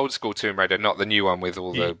that's his old-school Tomb Raider, not the new one with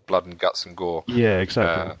all the blood and guts and gore. Yeah,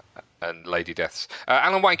 exactly. And lady deaths.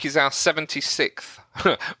 Alan Wake is our 76th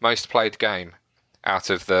most played game out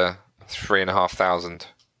of the 3,500.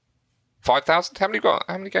 5,000? How many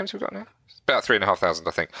games have we got now? It's about 3,500,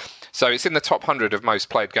 I think. So it's in the top 100 of most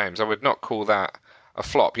played games. I would not call that a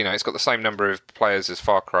flop. You know, it's got the same number of players as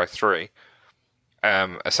Far Cry 3,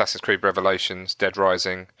 Assassin's Creed Revelations, Dead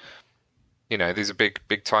Rising. You know, these are big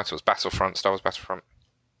titles. Battlefront, Star Wars Battlefront.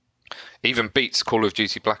 Even beats Call of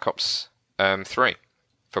Duty Black Ops 3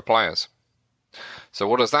 for players. So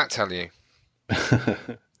what does that tell you?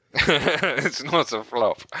 It's not a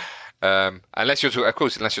flop. Unless you're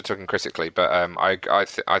talking critically, but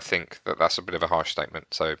I think that's a bit of a harsh statement.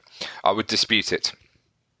 So I would dispute it.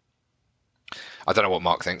 I don't know what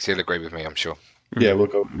Mark thinks. He'll agree with me, I'm sure. Yeah, we'll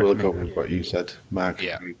go with what you said, Mark.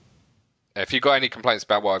 Yeah. If you've got any complaints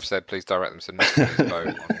about what I've said, please direct them to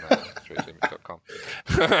nick.com.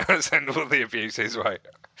 Send all the abuse his way.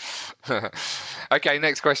 Okay,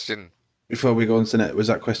 next question. Before we go on to net, was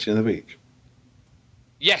that question of the week?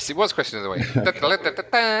 Yes, it was question of the week.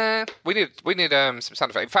 We need some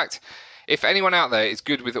sound effect. In fact, if anyone out there is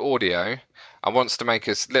good with audio and wants to make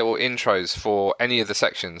us little intros for any of the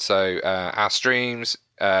sections, so our streams,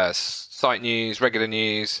 site news, regular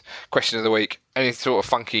news, question of the week, any sort of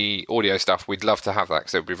funky audio stuff, we'd love to have that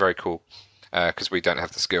because it would be very cool. Because we don't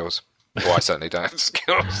have the skills. Well, I certainly don't have the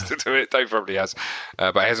skills to do it. Dave probably has,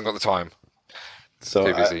 but he hasn't got the time. So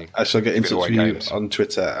I shall get in touch with you on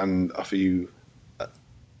Twitter and offer you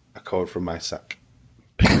a code from my sack.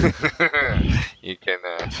 You can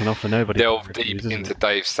it's an offer nobody delve deep into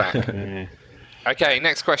Dave's sack. Yeah. Okay,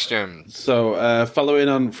 next question. So following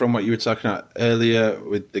on from what you were talking about earlier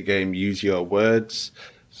with the game Use Your Words,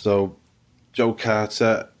 so Joe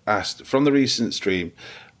Carter asked, from the recent stream,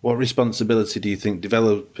 what responsibility do you think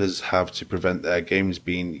developers have to prevent their games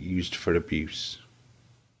being used for abuse?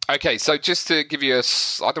 Okay, so just to give you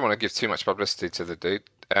I don't want to give too much publicity to the dude,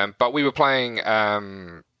 but we were playing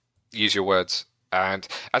Use Your Words, and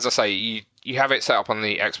as I say, you have it set up on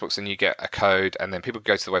the Xbox and you get a code, and then people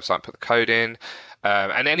go to the website and put the code in,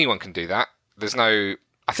 and anyone can do that. There's no...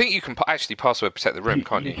 I think you can actually password protect the room,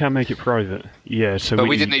 can't you? You can make it private, yeah. So but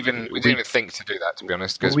we didn't even think to do that, to be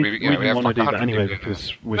honest, because we didn't want to do that anyway people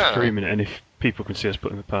because we're streaming it, and if people can see us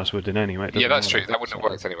putting the password in anyway, yeah, that's true. That wouldn't have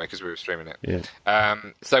worked anyway because we were streaming it. Yeah.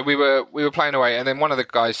 So we were playing away, and then one of the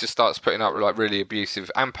guys just starts putting up like really abusive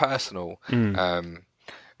and personal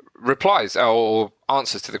replies or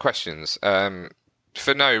answers to the questions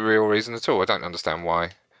for no real reason at all. I don't understand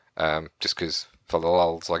why. Just because. For the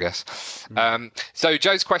lulz, I guess. So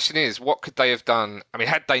Joe's question is, what could they have done? I mean,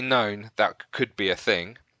 had they known that could be a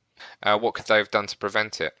thing, what could they have done to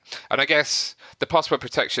prevent it? And I guess the password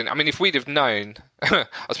protection, I mean, if we'd have known, I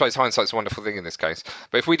suppose hindsight's a wonderful thing in this case,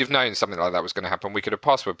 but if we'd have known something like that was going to happen, we could have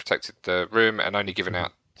password protected the room and only given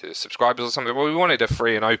out to subscribers or something. Well, we wanted a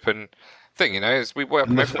free and open thing, we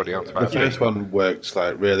welcome everybody on. The first one worked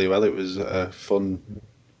like really well. It was fun.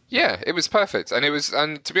 Yeah, it was perfect.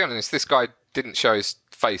 And to be honest, this guy didn't show his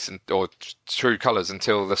face or true colours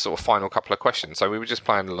until the sort of final couple of questions. So we were just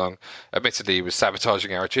playing along. Admittedly, he was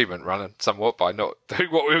sabotaging our achievement run somewhat by not doing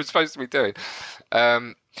what we were supposed to be doing.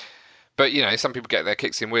 But, some people get their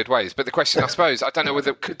kicks in weird ways. But the question, I suppose, I don't know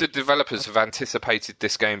whether could the developers have anticipated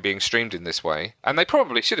this game being streamed in this way? And they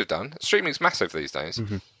probably should have done. Streaming's massive these days.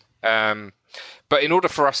 Mm-hmm. But in order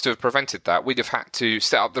for us to have prevented that, we'd have had to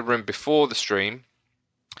set up the room before the stream,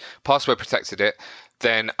 password protected it,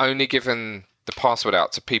 then only given the password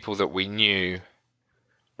out to people that we knew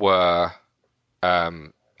were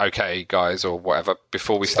okay guys or whatever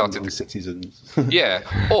before we started the citizens. Yeah,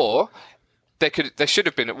 or there should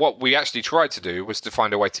have been, what we actually tried to do was to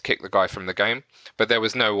find a way to kick the guy from the game, but there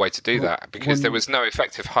was no way to do that because there was no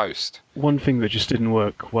effective host. One thing that just didn't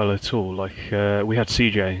work well at all, like we had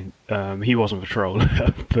CJ, he wasn't a troll,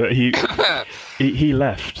 but he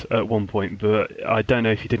left at one point, but I don't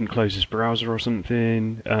know if he didn't close his browser or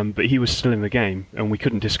something, but he was still in the game and we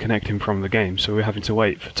couldn't disconnect him from the game, so we were having to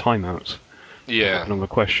wait for timeouts. Yeah, on the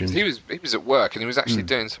question. He was at work and he was actually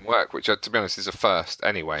doing some work, which, to be honest, is a first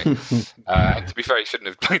anyway. And to be fair, he shouldn't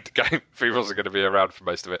have played the game if he wasn't going to be around for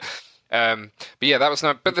most of it. But yeah, that was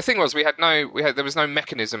no. But the thing was, there was no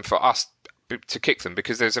mechanism for us to kick them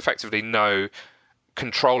because there's effectively no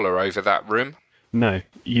controller over that room. No,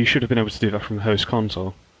 you should have been able to do that from the host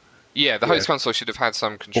console. Yeah, the host console should have had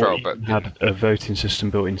some control, but had a voting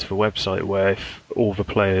system built into the website where if all the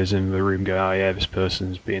players in the room go, "Oh yeah, this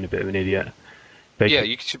person's being a bit of an idiot,"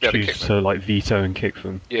 you should be able to kick them. Like veto and kick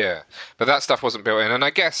them. Yeah, but that stuff wasn't built in, and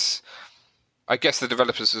I guess the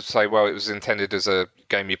developers would say, well, it was intended as a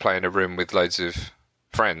game you play in a room with loads of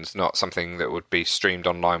friends, not something that would be streamed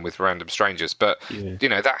online with random strangers. But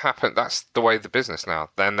that happened. That's the way of the business now.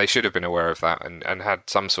 Then they should have been aware of that and had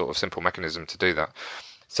some sort of simple mechanism to do that.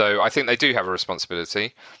 So I think they do have a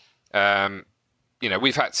responsibility.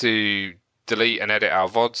 We've had to delete and edit our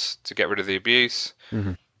VODs to get rid of the abuse.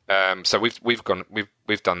 Mm-hmm. So we've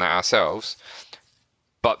done that ourselves,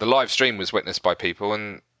 but the live stream was witnessed by people,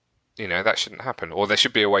 and that shouldn't happen. Or there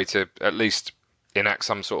should be a way to at least enact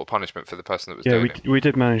some sort of punishment for the person that was doing it. We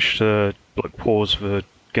did manage to pause the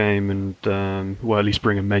game and at least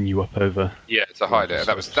bring a menu up over. Yeah, to hide it.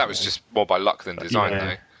 That was just more by luck than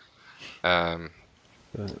design, though.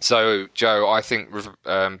 So, Joe, I think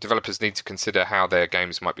developers need to consider how their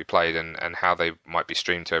games might be played and how they might be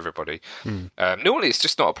streamed to everybody. Normally, it's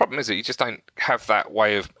just not a problem, is it? You just don't have that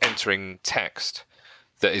way of entering text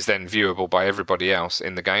that is then viewable by everybody else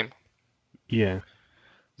in the game. Yeah.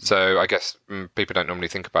 So I guess people don't normally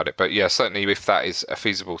think about it. But yeah, certainly if that is a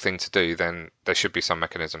feasible thing to do, then there should be some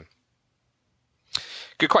mechanism.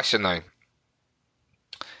 Good question, though.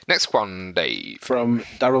 Next one, Dave. From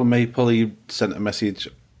Daryl Maple, he sent a message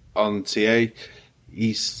on TA.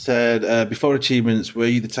 He said, before achievements, were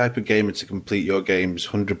you the type of gamer to complete your games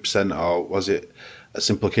 100%, or was it a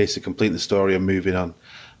simple case of completing the story and moving on?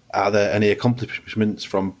 Are there any accomplishments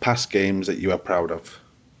from past games that you are proud of?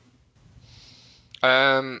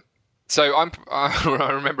 So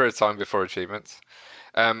I remember a time before achievements.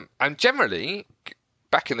 And generally,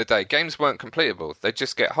 back in the day, games weren't completable. They'd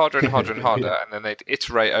just get harder and harder and harder, and then they'd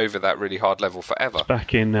iterate over that really hard level forever. It's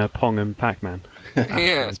back in Pong and Pac-Man.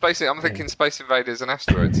 Yeah, it's basically, I'm thinking Space Invaders and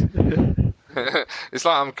Asteroids. It's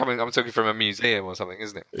like I'm talking from a museum or something,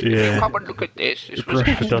 isn't it? Yeah. Come and look at this. This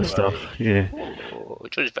was stuff. Yeah. Oh,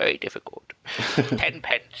 it was very difficult. 10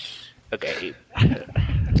 pence a game.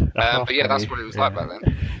 But yeah, that's what it was like back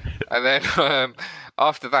then. And then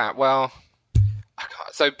after that, well,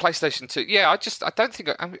 so PlayStation 2. Yeah, I don't think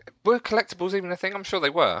were collectibles even a thing. I'm sure they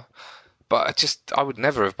were, but I would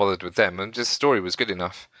never have bothered with them. And just the story was good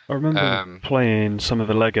enough. I remember playing some of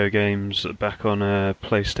the Lego games back on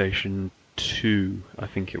PlayStation 2, I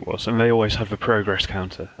think it was, and they always have a progress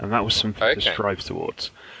counter, and that was something to strive towards.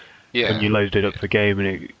 Yeah. When you loaded up the game and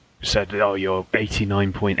it said, "Oh, you're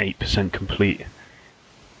 89.8% complete."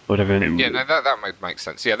 Whatever. That might make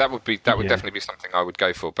sense. Yeah, that would definitely be something I would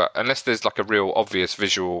go for. But unless there's like a real obvious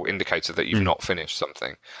visual indicator that you've not finished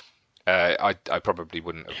something, I probably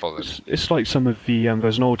wouldn't have bothered. It's like some of the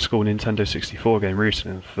there's an old school Nintendo 64 game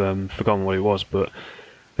recently. I've forgotten what it was, but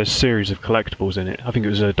there's a series of collectibles in it. I think it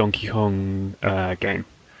was a Donkey Kong game,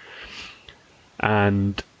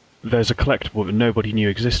 and there's a collectible that nobody knew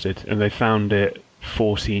existed, and they found it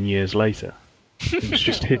 14 years later. It was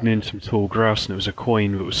just hidden in some tall grass, and it was a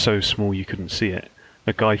coin that was so small you couldn't see it.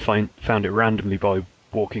 A guy found it randomly by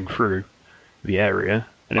walking through the area,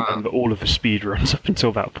 and it meant that all of the speed runs up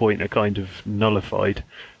until that point are kind of nullified.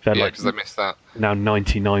 They're because they missed that. Now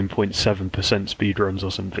 99.7% speed runs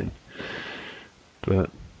or something. But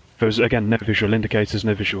there was, again, no visual indicators,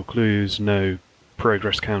 no visual clues, no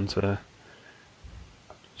progress counter.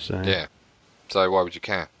 So why would you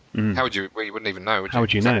care? How would you? Well, you wouldn't even know. How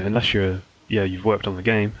would you know unless you've worked on the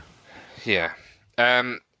game? Yeah.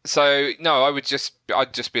 So no, I'd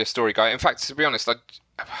just be a story guy. In fact, to be honest,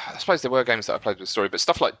 I suppose there were games that I played with story, but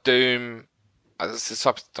stuff like Doom. I'm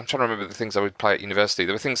trying to remember the things I would play at university.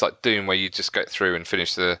 There were things like Doom where you just go through and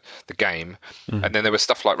finish the game, and then there was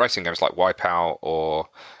stuff like racing games like Wipeout or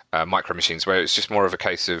Micro Machines, where it's just more of a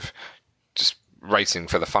case of just racing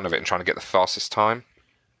for the fun of it and trying to get the fastest time.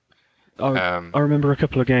 I remember a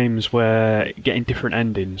couple of games where getting different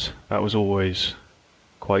endings, that was always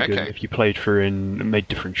quite good. If you played through and made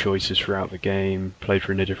different choices throughout the game, played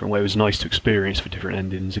through in a different way, it was nice to experience for different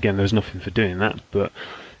endings. Again, there was nothing for doing that, but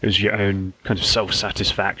it was your own kind of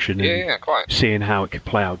self-satisfaction and quite. Seeing how it could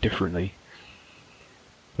play out differently.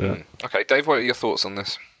 But, Okay, Dave, what are your thoughts on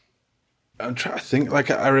this? I'm trying to think. Like,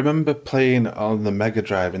 I remember playing on the Mega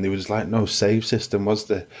Drive, and there was like no save system, was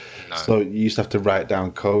there? No. So you used to have to write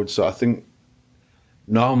down code. So I think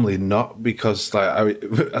normally not, because like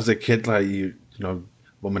as a kid, like you know,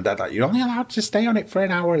 mum and dad, like, you're only allowed to stay on it for an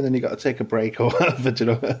hour, and then you got to take a break or whatever, you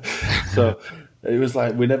know. So it was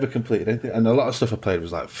like we never completed anything, and a lot of stuff I played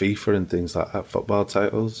was like FIFA and things like that, football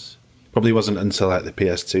titles. Probably wasn't until like the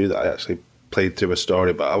PS2 that I actually played through a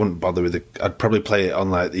story, but I wouldn't bother with it. I'd probably play it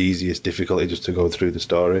on like the easiest difficulty just to go through the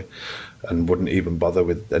story, and wouldn't even bother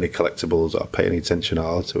with any collectibles or pay any attention at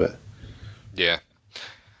all to it. Yeah.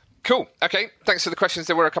 Cool. Okay, thanks for the questions.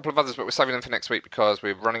 There were a couple of others, but we're saving them for next week because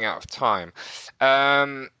we're running out of time.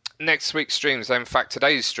 Next week's streams, in fact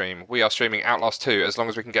today's stream, we are streaming Outlast 2 as long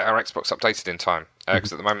as we can get our Xbox updated in time,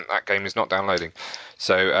 because at the moment that game is not downloading.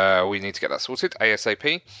 So we need to get that sorted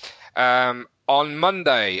ASAP. On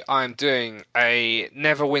Monday, I'm doing a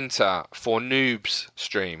Neverwinter for Noobs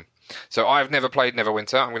stream. So I've never played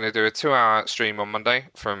Neverwinter. I'm going to do a 2-hour stream on Monday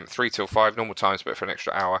from 3 till 5, normal times, but for an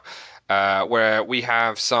extra hour, where we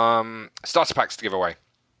have some starter packs to give away,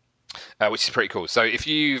 which is pretty cool. So if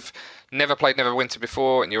you've never played Neverwinter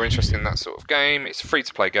before and you're interested in that sort of game, it's a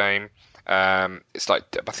free-to-play game. It's like,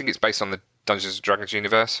 I think it's based on the Dungeons & Dragons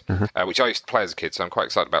universe, which I used to play as a kid, so I'm quite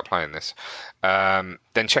excited about playing this.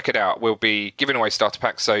 Then check it out. We'll be giving away starter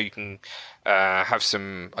packs, so you can have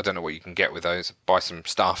some, I don't know what you can get with those, buy some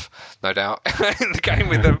stuff, no doubt, in the game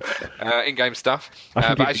with them, in-game stuff.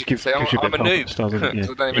 But as you can see, I'm a noob, so I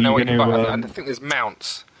don't even know what you can buy. And I think there's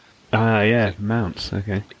mounts. Yeah, mounts,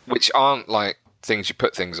 okay. Which aren't like things you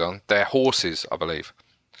put things on, they're horses, I believe.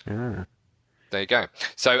 Yeah. There you go.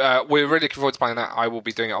 So we're really looking forward to playing that. I will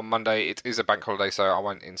be doing it on Monday. It is a bank holiday, so I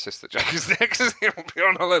won't insist that Jack is there because he will be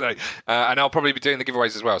on holiday. And I'll probably be doing the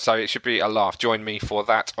giveaways as well, so it should be a laugh. Join me for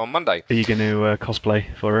that on Monday. Are you going to cosplay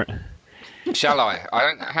for it? Shall I? I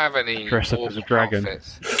don't have any dress up as a dragon.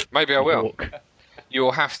 Outfits. Maybe I will. Walk.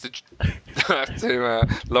 You'll have to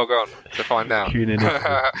log on to find out. Tune in.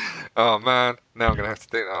 Oh, man. Now I'm going to have to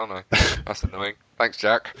do that, aren't I? That's annoying. Thanks,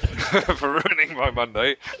 Jack, for ruining my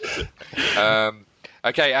Monday.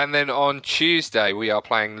 Okay, and then on Tuesday, we are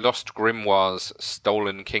playing Lost Grimoires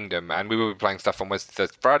Stolen Kingdom, and we will be playing stuff on Wednesday,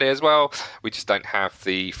 Thursday, Friday as well. We just don't have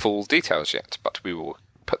the full details yet, but we will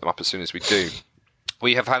put them up as soon as we do.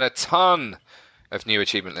 We have had a ton of new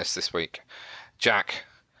achievement lists this week. Jack,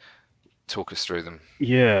 talk us through them.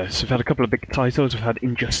 Yeah, so we've had a couple of big titles. We've had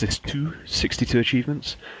Injustice 2, 62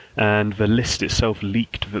 achievements, and the list itself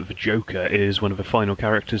leaked that the Joker is one of the final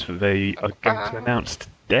characters that they are going to announce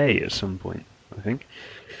today at some point, I think.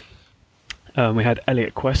 We had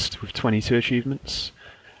Elliot Quest with 22 achievements,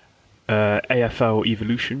 AFL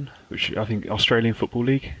Evolution, which I think Australian Football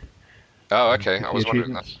League. Oh, okay, I was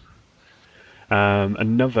wondering that.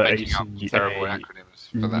 Another making up terrible acronyms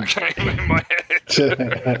for that game in my head.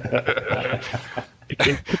 It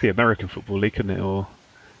could be American Football League, couldn't it? Or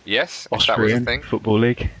yes, Austrian if that was a thing. Football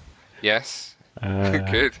League. Yes.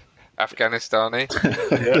 Good. Afghanistani.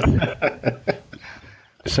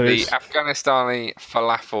 So the Afghanistani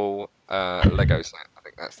falafel Lego set. I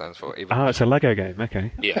think that stands for. It's a Lego game.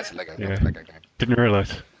 Okay. Yeah, it's a Lego game. It's a Lego game. Didn't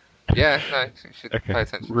realise. Yeah, no, you should pay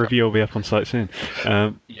attention. Review will be up on site soon.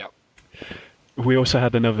 Yep. We also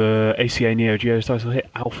had another ACA Neo Geo title hit,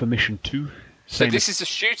 Alpha Mission 2. So this is a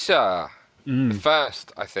shooter. The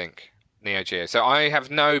first, I think, Neo Geo. So I have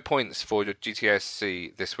no points for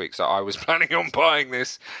GTSC this week, so I was planning on buying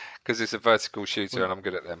this because it's a vertical shooter and I'm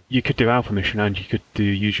good at them. You could do Alpha Mission and you could do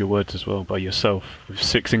Use Your Words as well by yourself with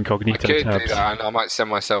 6 incognito tabs. I could do that and I might send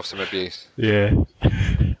myself some abuse. Yeah.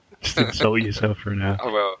 Just insult yourself for an hour. I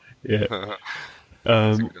will. Yeah.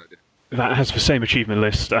 That's a good idea. That has the same achievement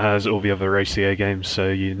list as all the other ACA games, so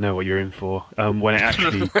you know what you're in for. When it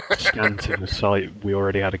actually scanned to the site, we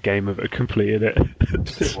already had a game of it, completed it.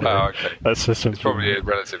 So wow, okay. That's it's probably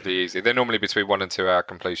relatively easy. They're normally between 1 and 2 hour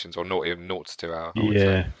completions, or not even 0 to 2 hour.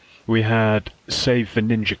 Yeah. We had Save the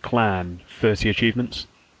Ninja Clan, 30 achievements.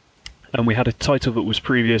 And we had a title that was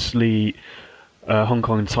previously Hong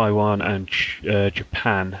Kong, Taiwan, and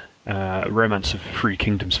Japan. Romance of Three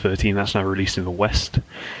Kingdoms 13, that's now released in the West.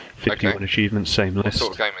 51 achievements, same list. What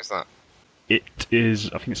sort of game is that? It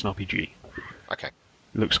is, I think it's an RPG. Okay.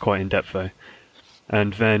 Looks quite in-depth though.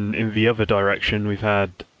 And then in the other direction, we've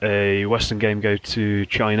had a Western game go to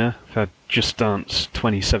China. We've had Just Dance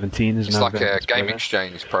 2017. It's like a game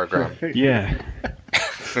exchange program. Yeah.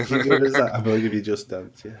 What is that? I'm going to give you Just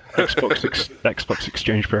Dance, yeah. Xbox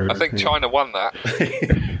exchange program. I think China won that.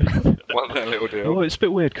 Won that little deal. Well, it's a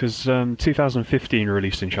bit weird because 2015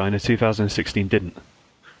 released in China, 2016 didn't.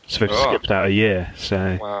 So they've skipped out a year.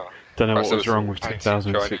 So wow. Don't know what was wrong with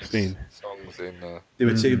 2016. Songs in, they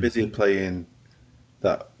were too busy playing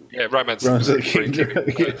that. Yeah, Romance of the Kingdom.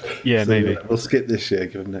 Yeah, so maybe. We'll skip this year,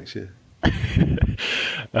 give them next year.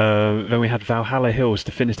 Then we had Valhalla Hills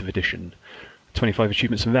Definitive Edition, 25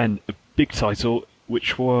 achievements, and then a big title,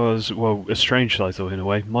 which was, well, a strange title in a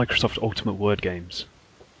way, Microsoft Ultimate Word Games.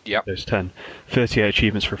 Yep. There's 10. 38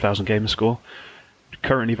 achievements for 1,000 gamer score.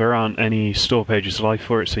 Currently there aren't any store pages live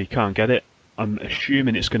for it, so you can't get it. I'm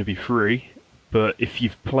assuming it's going to be free, but if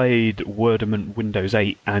you've played Wordament Windows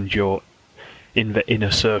 8 and you're in the inner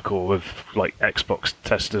circle of like Xbox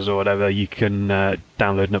testers or whatever, you can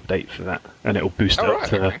download an update for that, and it'll boost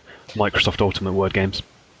Microsoft Ultimate Word Games.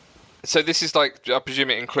 So this is like, I presume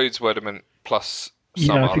it includes Wordament plus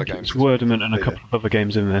some other games. It's Wordament and a couple of other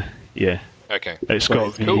games in there. Yeah. Okay.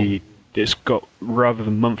 It's got rather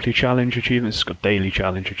than monthly challenge achievements, it's got daily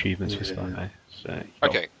challenge achievements for stuff now. So,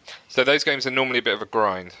 okay, so those games are normally a bit of a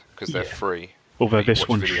grind because they're free. Although this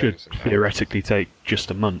one should theoretically take just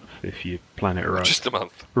a month if you plan it right. Just a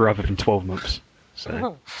month, rather than 12 months.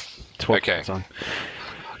 So 12 months time.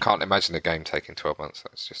 I can't imagine a game taking 12 months.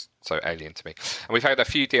 That's just so alien to me. And we've had a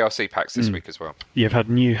few DLC packs this week as well. You've had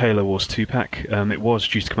new Halo Wars 2 pack. It was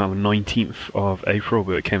due to come out on the 19th of April,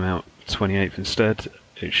 but it came out 28th instead.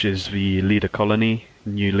 which is the leader colony,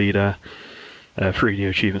 new leader, 3 new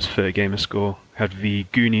achievements for 30 gamer score. Had the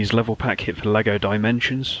Goonies level pack hit for LEGO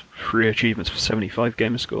Dimensions, 3 achievements for 75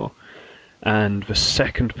 gamer score. And the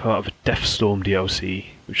second part of the Deathstorm DLC,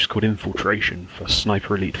 which is called Infiltration, for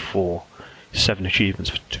Sniper Elite 4, 7 achievements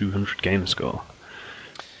for 200 gamer score.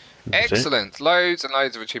 Excellent. Loads and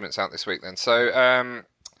loads of achievements out this week then. So,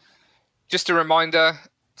 just a reminder,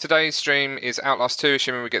 today's stream is Outlast 2,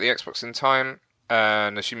 assuming we get the Xbox in time,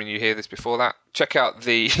 and assuming you hear this before that. Check out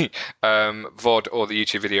the VOD or the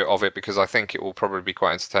YouTube video of it, because I think it will probably be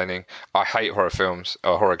quite entertaining. I hate horror films,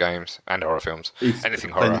 or horror games, and horror films.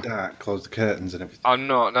 Anything horror. Dark, close the curtains and everything. I'm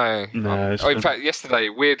not, no. In fact, yesterday,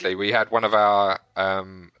 weirdly, we had one of our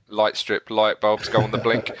light strip light bulbs go on the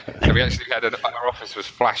blink. So we actually had our office was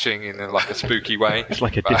flashing in like a spooky way. It's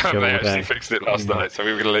like a disco. They actually fixed it last night, so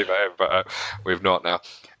we were going to leave it in, but we've not now.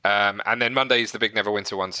 And then Monday is the Big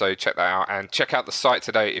Neverwinter one, so check that out. And check out the site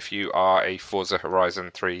today if you are a Forza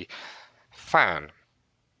Horizon 3 fan.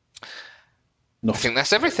 I think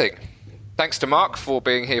that's everything. Thanks to Mark for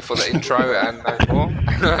being here for the intro and no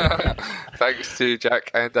more. Thanks to Jack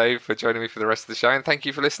and Dave for joining me for the rest of the show. And thank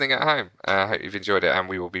you for listening at home. I hope you've enjoyed it, and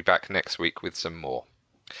we will be back next week with some more.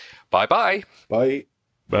 Bye-bye. Bye.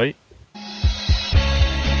 Bye.